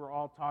we were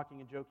all talking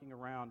and joking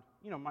around,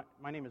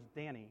 my name is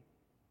Danny,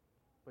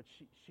 but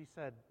she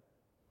said,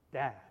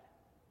 Dad.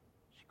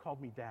 She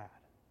called me Dad.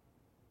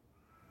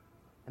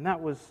 And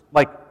that was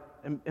like,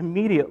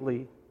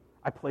 immediately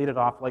I played it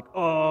off like,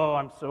 oh,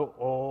 I'm so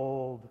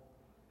old.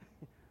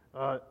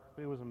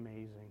 It was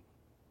amazing.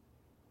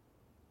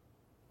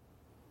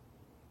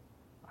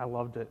 I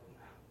loved it.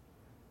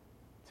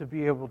 To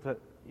be able to,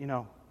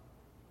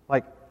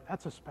 like,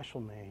 that's a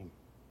special name.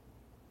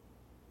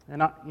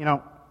 And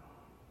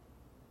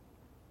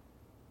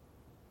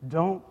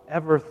don't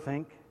ever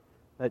think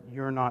that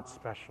you're not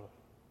special.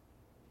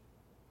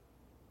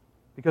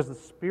 Because the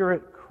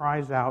Spirit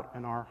cries out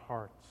in our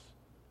hearts,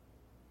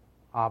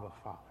 Abba,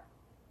 Father.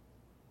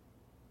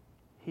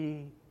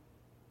 He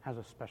has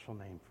a special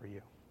name for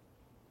you.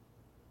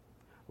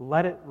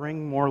 Let it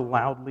ring more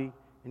loudly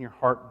in your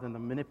heart than the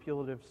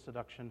manipulative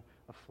seduction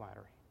of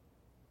flattery.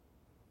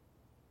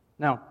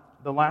 Now,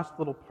 the last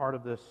little part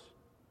of this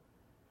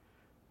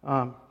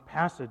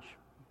passage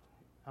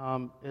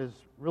is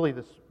really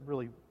this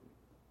really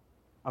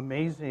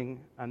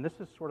amazing, and this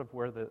is sort of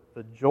where the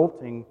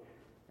jolting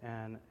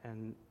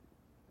and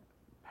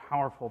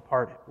powerful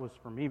part was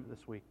for me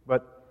this week.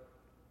 But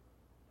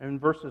in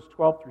verses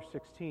 12 through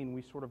 16,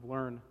 we sort of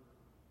learn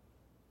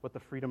what the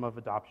freedom of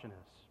adoption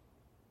is.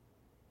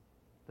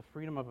 The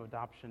freedom of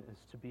adoption is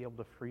to be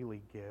able to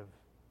freely give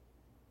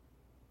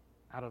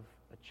out of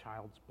a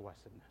child's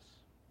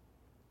blessedness.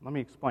 Let me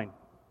explain.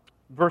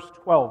 Verse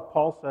 12,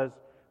 Paul says,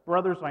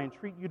 Brothers, I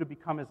entreat you to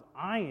become as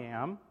I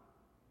am,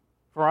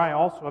 for I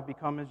also have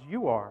become as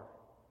you are.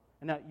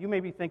 And now you may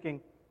be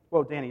thinking,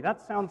 whoa, Danny,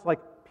 that sounds like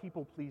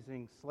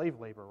people-pleasing slave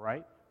labor,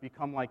 right?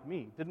 Become like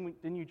me.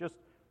 Didn't you just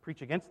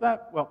preach against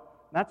that? Well,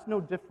 that's no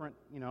different,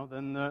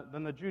 than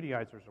the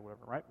Judaizers or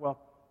whatever, right? Well,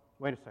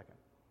 wait a second.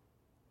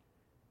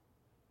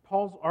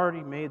 Paul's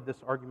already made this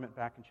argument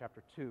back in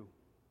chapter 2.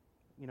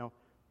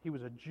 He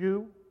was a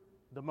Jew,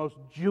 the most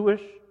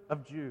Jewish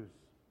of Jews.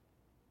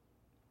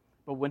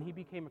 But when he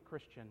became a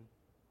Christian,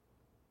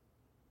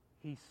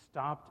 he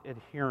stopped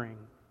adhering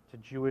to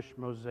Jewish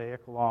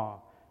Mosaic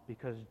law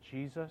because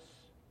Jesus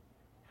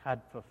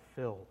had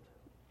fulfilled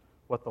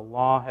what the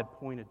law had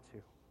pointed to.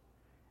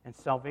 And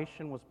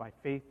salvation was by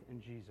faith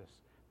in Jesus,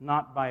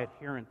 not by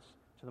adherence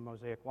to the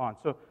Mosaic law. And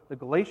so the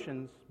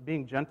Galatians,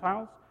 being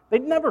Gentiles,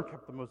 they'd never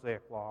kept the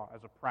Mosaic law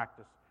as a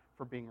practice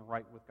for being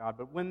right with God.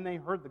 But when they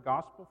heard the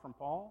gospel from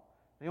Paul,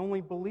 they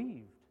only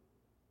believed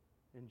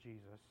in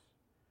Jesus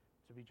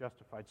to be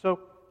justified. So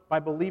by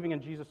believing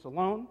in Jesus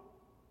alone,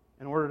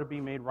 in order to be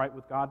made right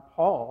with God,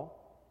 Paul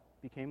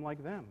became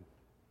like them.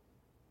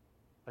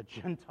 A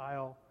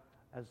Gentile,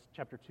 as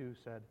chapter 2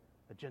 said,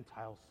 a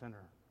Gentile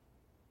sinner.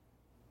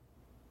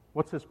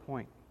 What's his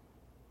point?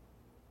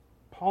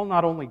 Paul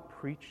not only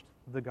preached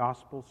the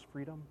gospel's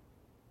freedom,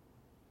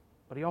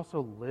 but he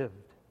also lived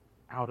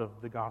out of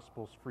the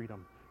gospel's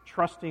freedom,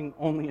 trusting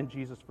only in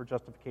Jesus for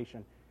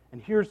justification.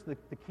 And here's the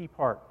key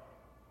part.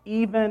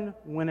 Even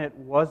when it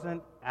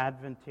wasn't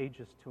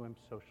advantageous to him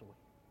socially.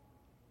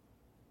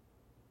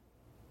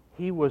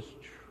 He was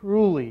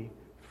truly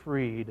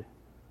freed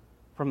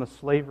from the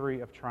slavery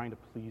of trying to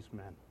please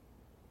men.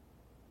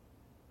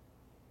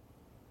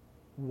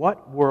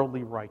 What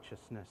worldly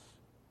righteousness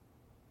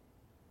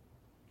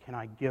can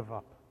I give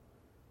up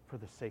for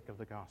the sake of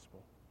the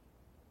gospel?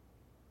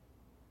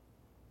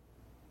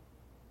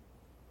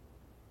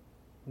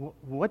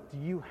 What do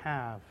you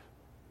have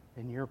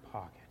in your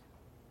pocket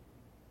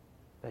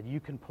that you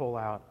can pull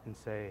out and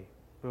say,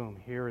 boom,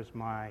 here's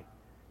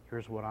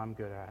what I'm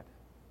good at.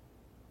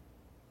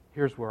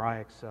 Here's where I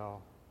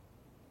excel.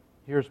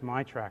 Here's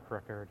my track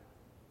record.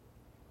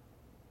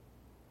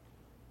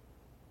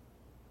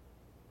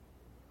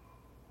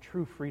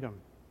 True freedom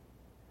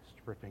is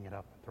ripping it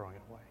up and throwing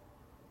it away.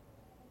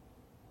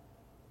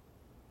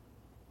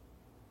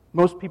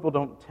 Most people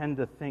don't tend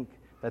to think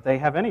that they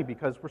have any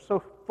because we're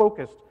so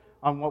focused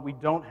on what we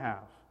don't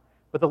have.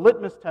 But the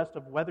litmus test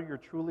of whether you're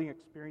truly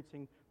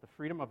experiencing the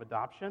freedom of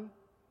adoption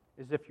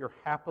is if you're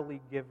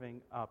happily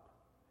giving up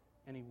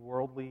any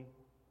worldly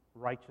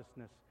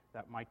righteousness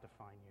that might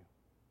define you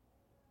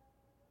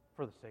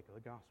for the sake of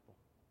the gospel.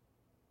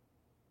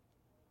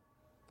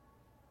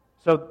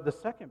 So the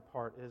second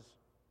part is,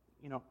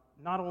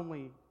 not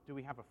only do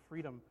we have a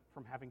freedom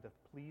from having to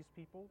please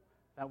people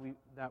that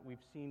we've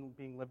seen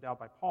being lived out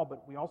by Paul,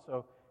 but we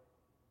also,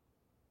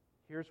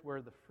 here's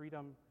where the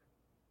freedom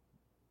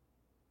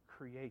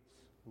creates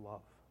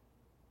love.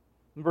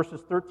 In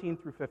verses 13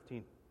 through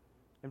 15.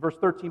 In verse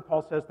 13,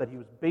 Paul says that he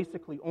was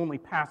basically only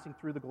passing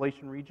through the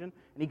Galatian region,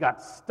 and he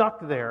got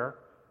stuck there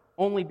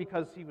only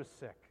because he was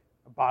sick,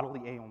 a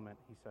bodily ailment,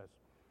 he says.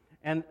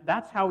 And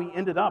that's how he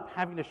ended up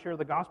having to share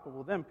the gospel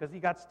with them, because he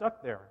got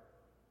stuck there.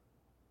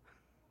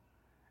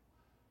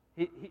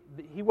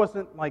 He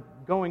wasn't like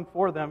going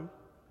for them.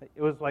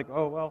 It was like,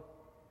 oh, well,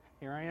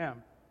 here I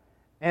am.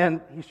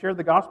 And he shared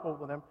the gospel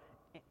with them,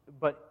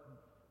 but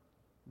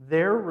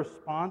Their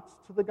response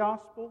to the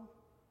gospel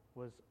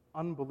was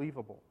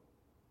unbelievable.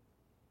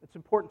 It's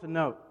important to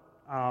note,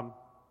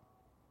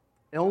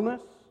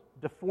 illness,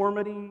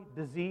 deformity,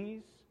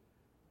 disease,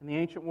 in the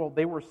ancient world,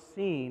 they were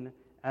seen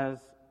as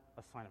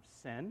a sign of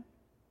sin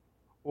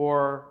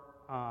or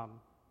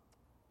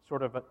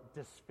sort of a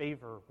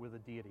disfavor with a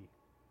deity.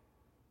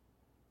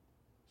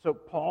 So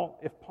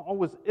if Paul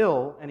was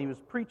ill and he was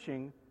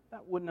preaching,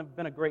 that wouldn't have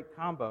been a great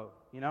combo,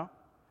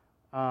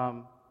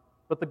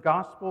 But the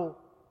gospel,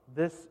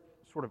 this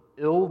sort of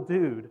ill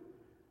dude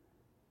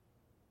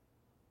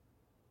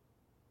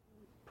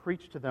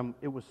preached to them,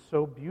 it was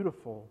so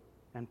beautiful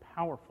and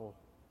powerful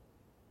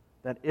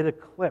that it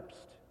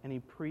eclipsed any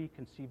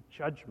preconceived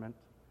judgment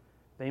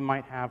they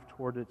might have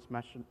toward its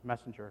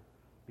messenger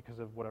because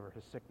of whatever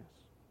his sickness.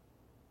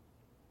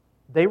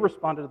 They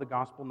responded to the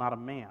gospel, not a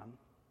man,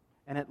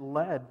 and it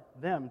led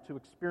them to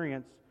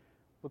experience,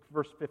 look at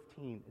verse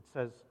 15, it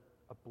says,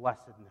 a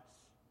blessedness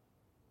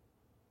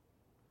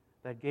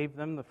that gave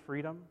them the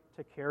freedom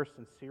to care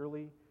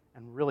sincerely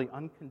and really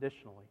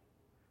unconditionally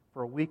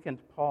for a weakened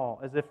Paul,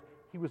 as if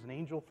he was an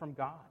angel from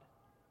God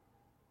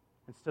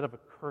instead of a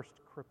cursed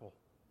cripple.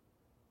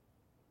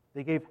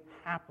 They gave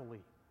happily,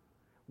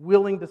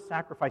 willing to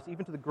sacrifice,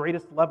 even to the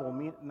greatest level.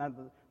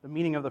 The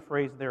meaning of the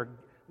phrase there,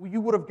 you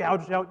would have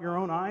gouged out your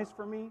own eyes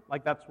for me?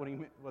 Like that's what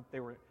they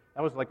were.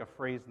 That was like a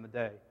phrase in the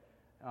day.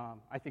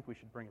 I think we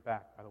should bring it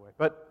back, by the way.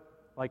 But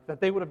like that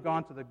they would have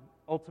gone to the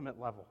ultimate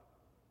level.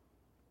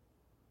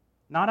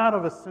 Not out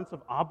of a sense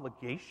of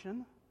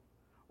obligation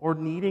or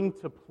needing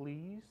to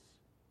please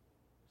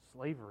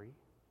slavery,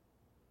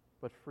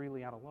 but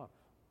freely out of love.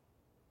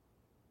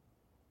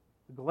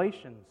 The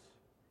Galatians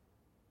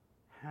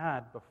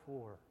had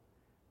before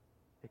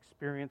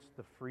experienced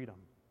the freedom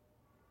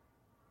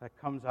that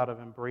comes out of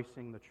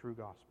embracing the true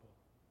gospel.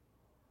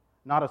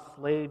 Not a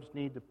slave's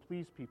need to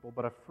please people,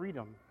 but a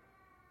freedom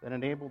that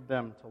enabled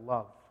them to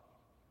love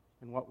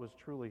in what was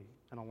truly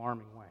an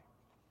alarming way.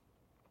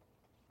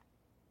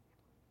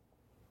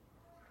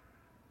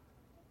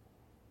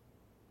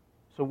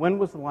 So when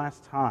was the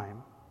last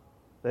time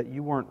that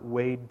you weren't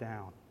weighed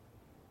down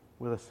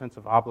with a sense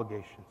of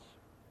obligations?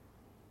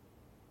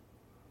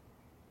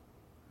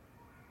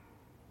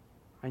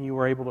 And you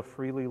were able to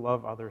freely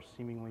love others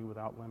seemingly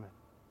without limit?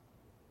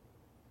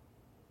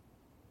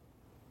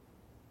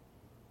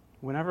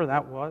 Whenever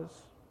that was,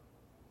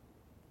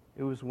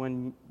 it was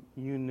when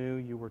you knew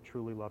you were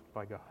truly loved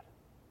by God.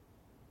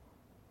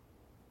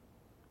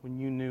 When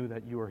you knew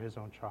that you were His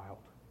own child,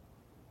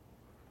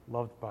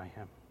 loved by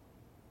Him.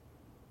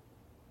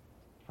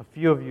 A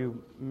few of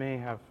you may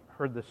have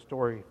heard this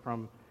story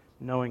from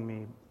knowing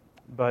me,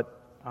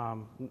 but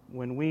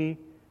when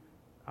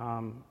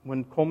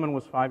Coleman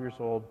was 5 years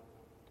old,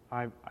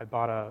 I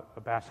bought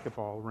a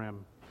basketball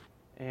rim,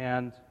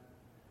 and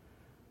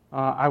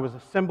I was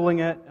assembling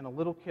it, and a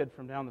little kid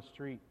from down the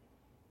street,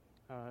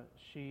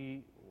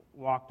 she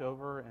walked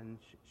over and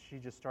she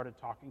just started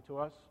talking to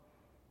us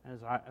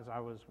as I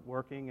was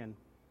working, and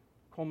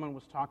Coleman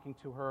was talking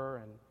to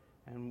her,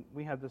 and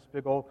we had this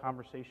big old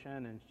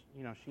conversation, and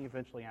she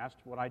eventually asked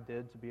what I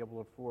did to be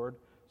able to afford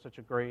such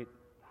a great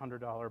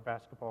 $100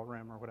 basketball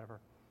rim or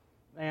whatever,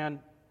 and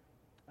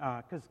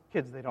because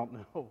kids, they don't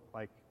know,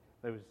 like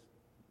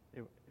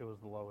it was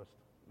the lowest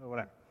or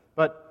whatever,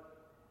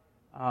 but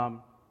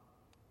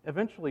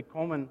eventually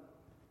Coleman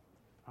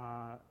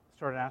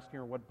started asking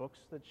her what books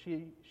that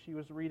she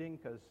was reading,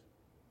 because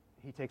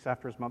he takes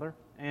after his mother,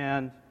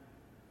 and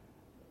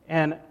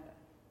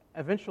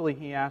eventually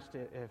he asked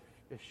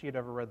if she had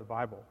ever read the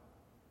Bible,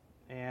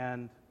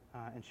 and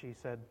she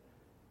said,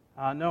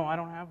 no, I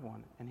don't have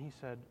one. And he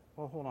said,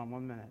 well, hold on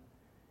 1 minute,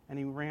 and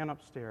he ran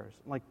upstairs,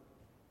 like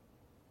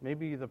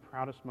maybe the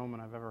proudest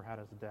moment I've ever had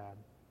as a dad.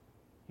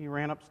 He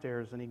ran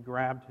upstairs and he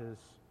grabbed his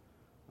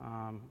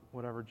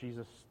whatever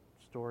Jesus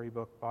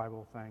storybook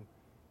Bible thing.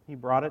 He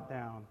brought it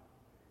down,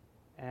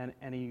 and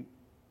he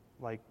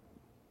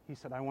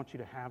said, I want you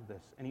to have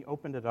this. And he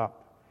opened it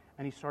up,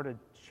 and he started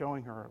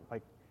showing her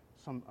like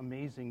some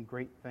amazing,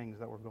 great things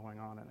that were going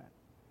on in it.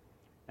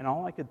 And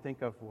all I could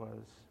think of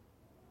was,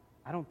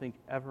 I don't think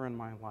ever in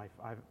my life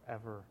I've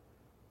ever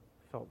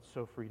felt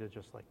so free to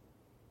just like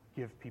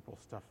give people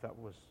stuff that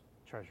was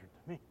treasured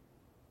to me.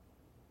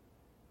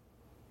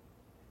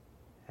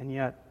 And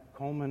yet,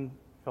 Coleman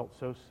felt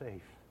so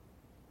safe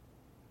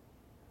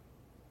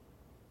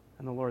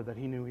in the Lord that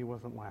he knew he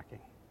wasn't lacking.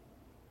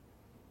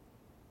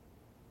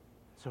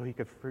 So he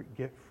could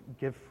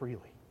give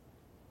freely.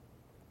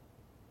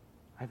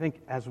 I think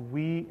as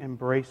we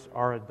embrace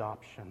our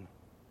adoption,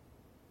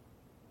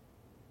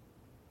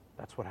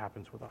 that's what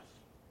happens with us.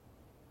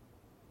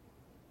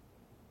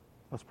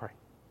 Let's pray.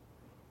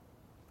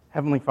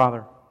 Heavenly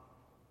Father,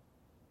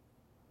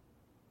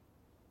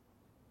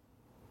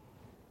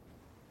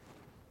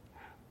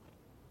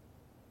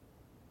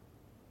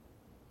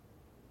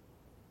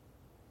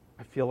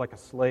 I feel like a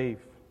slave.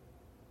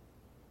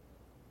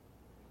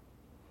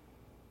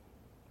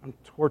 I'm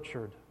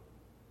tortured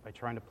by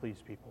trying to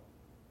please people.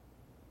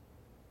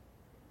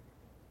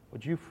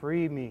 Would you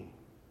free me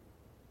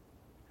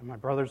and my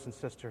brothers and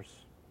sisters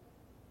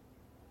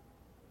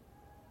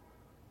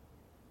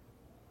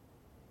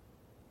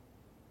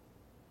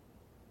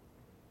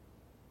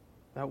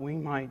that we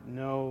might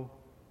know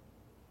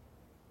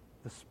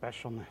the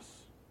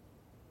specialness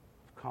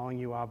of calling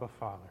you Abba,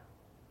 Father,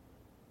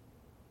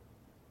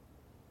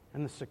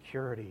 and the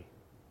security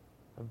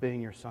of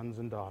being your sons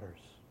and daughters.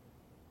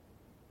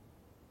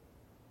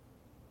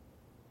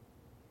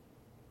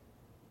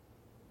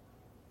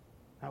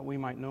 That we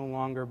might no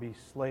longer be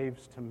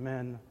slaves to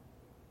men,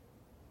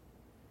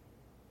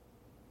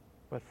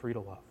 but free to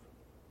love.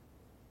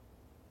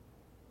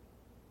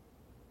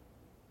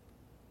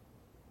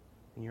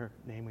 In your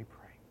name we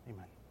pray.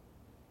 Amen.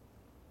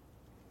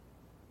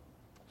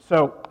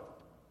 So,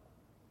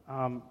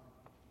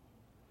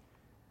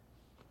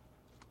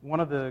 one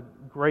of the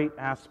great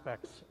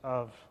aspects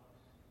of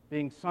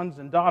being sons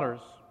and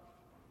daughters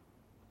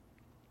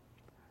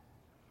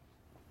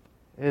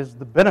is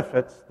the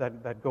benefits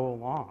that go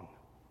along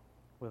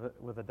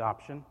with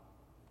adoption.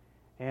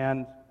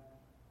 And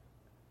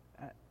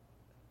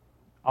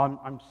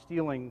I'm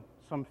stealing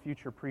some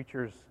future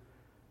preacher's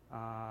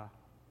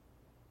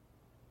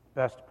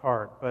best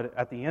part, but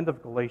at the end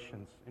of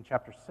Galatians, in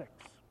chapter 6,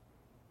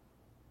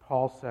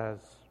 Paul says,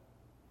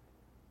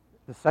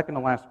 the second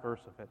to last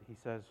verse of it, he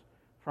says,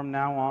 "From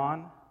now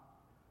on,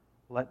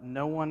 let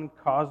no one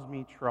cause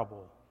me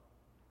trouble,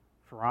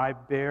 for I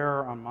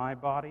bear on my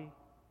body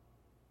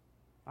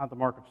not the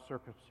mark of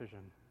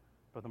circumcision,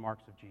 but the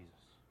marks of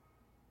Jesus."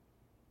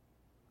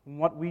 And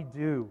what we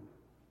do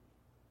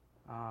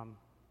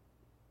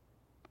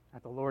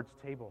at the Lord's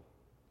table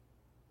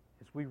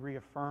is we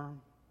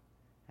reaffirm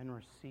and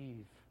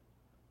receive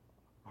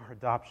our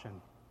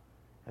adoption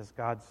as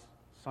God's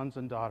sons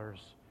and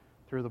daughters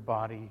through the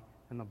body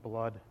and the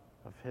blood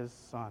of His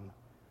Son,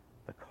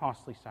 the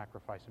costly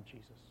sacrifice of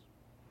Jesus.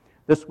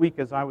 This week,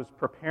 as I was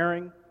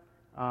preparing,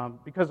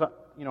 because I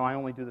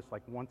only do this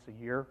like once a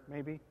year,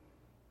 maybe,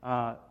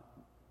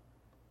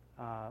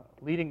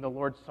 leading the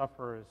Lord's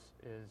Supper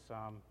is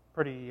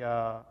pretty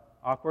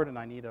awkward, and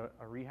I need a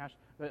rehash.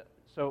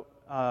 So,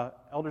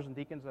 elders and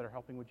deacons that are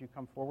helping, would you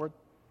come forward?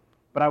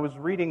 But I was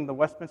reading the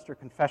Westminster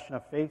Confession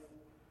of Faith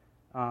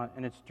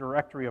in its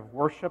Directory of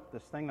Worship,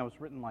 this thing that was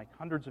written like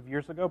hundreds of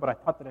years ago, but I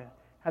thought that it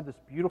had this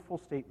beautiful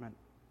statement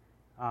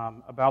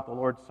about the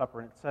Lord's Supper,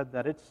 and it said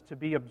that it's to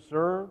be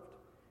observed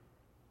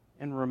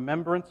in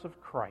remembrance of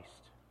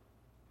Christ,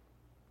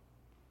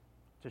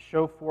 to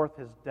show forth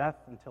His death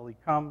until He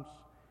comes,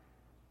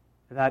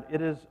 that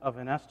it is of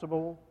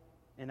inestimable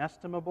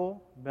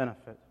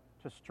benefit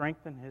to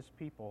strengthen His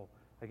people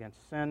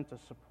against sin, to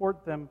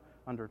support them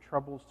under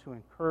troubles, to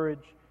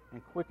encourage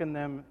and quicken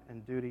them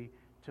in duty,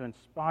 to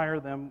inspire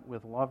them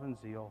with love and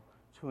zeal,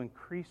 to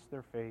increase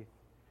their faith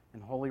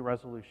in holy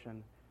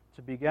resolution,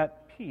 to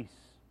beget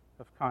peace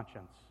of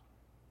conscience.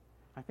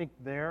 I think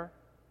there,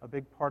 a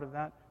big part of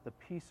that, the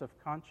peace of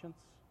conscience,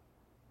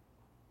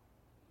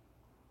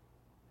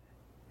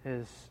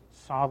 is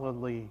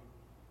solidly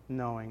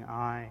knowing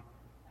I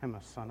am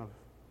a son of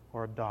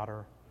or a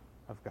daughter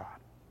of God,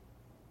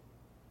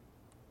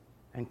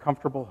 and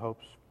comfortable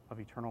hopes of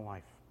eternal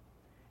life.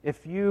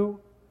 If you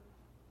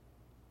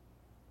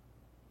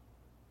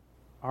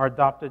are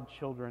adopted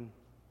children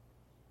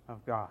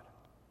of God,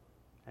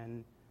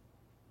 and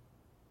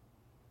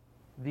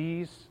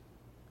these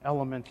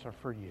elements are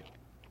for you.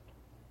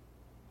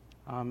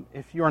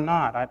 If you're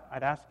not,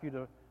 I'd ask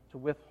you to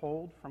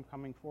withhold from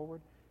coming forward,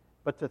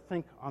 but to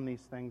think on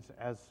these things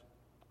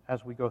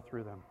as we go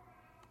through them.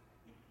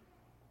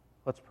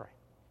 Let's pray.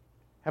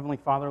 Heavenly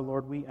Father,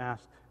 Lord, we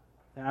ask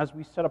that as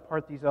we set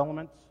apart these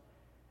elements,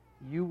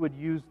 you would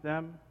use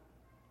them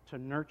to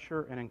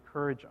nurture and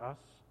encourage us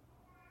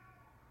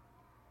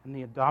in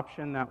the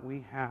adoption that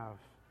we have,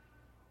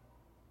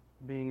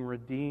 being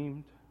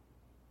redeemed,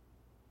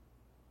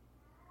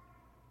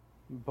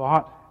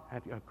 bought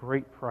at a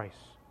great price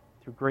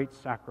through great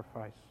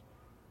sacrifice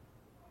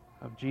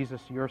of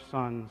Jesus, your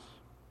Son's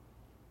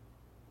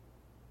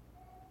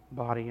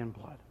body and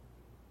blood.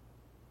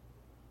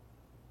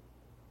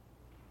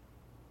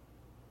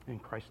 In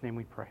Christ's name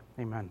we pray.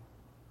 Amen.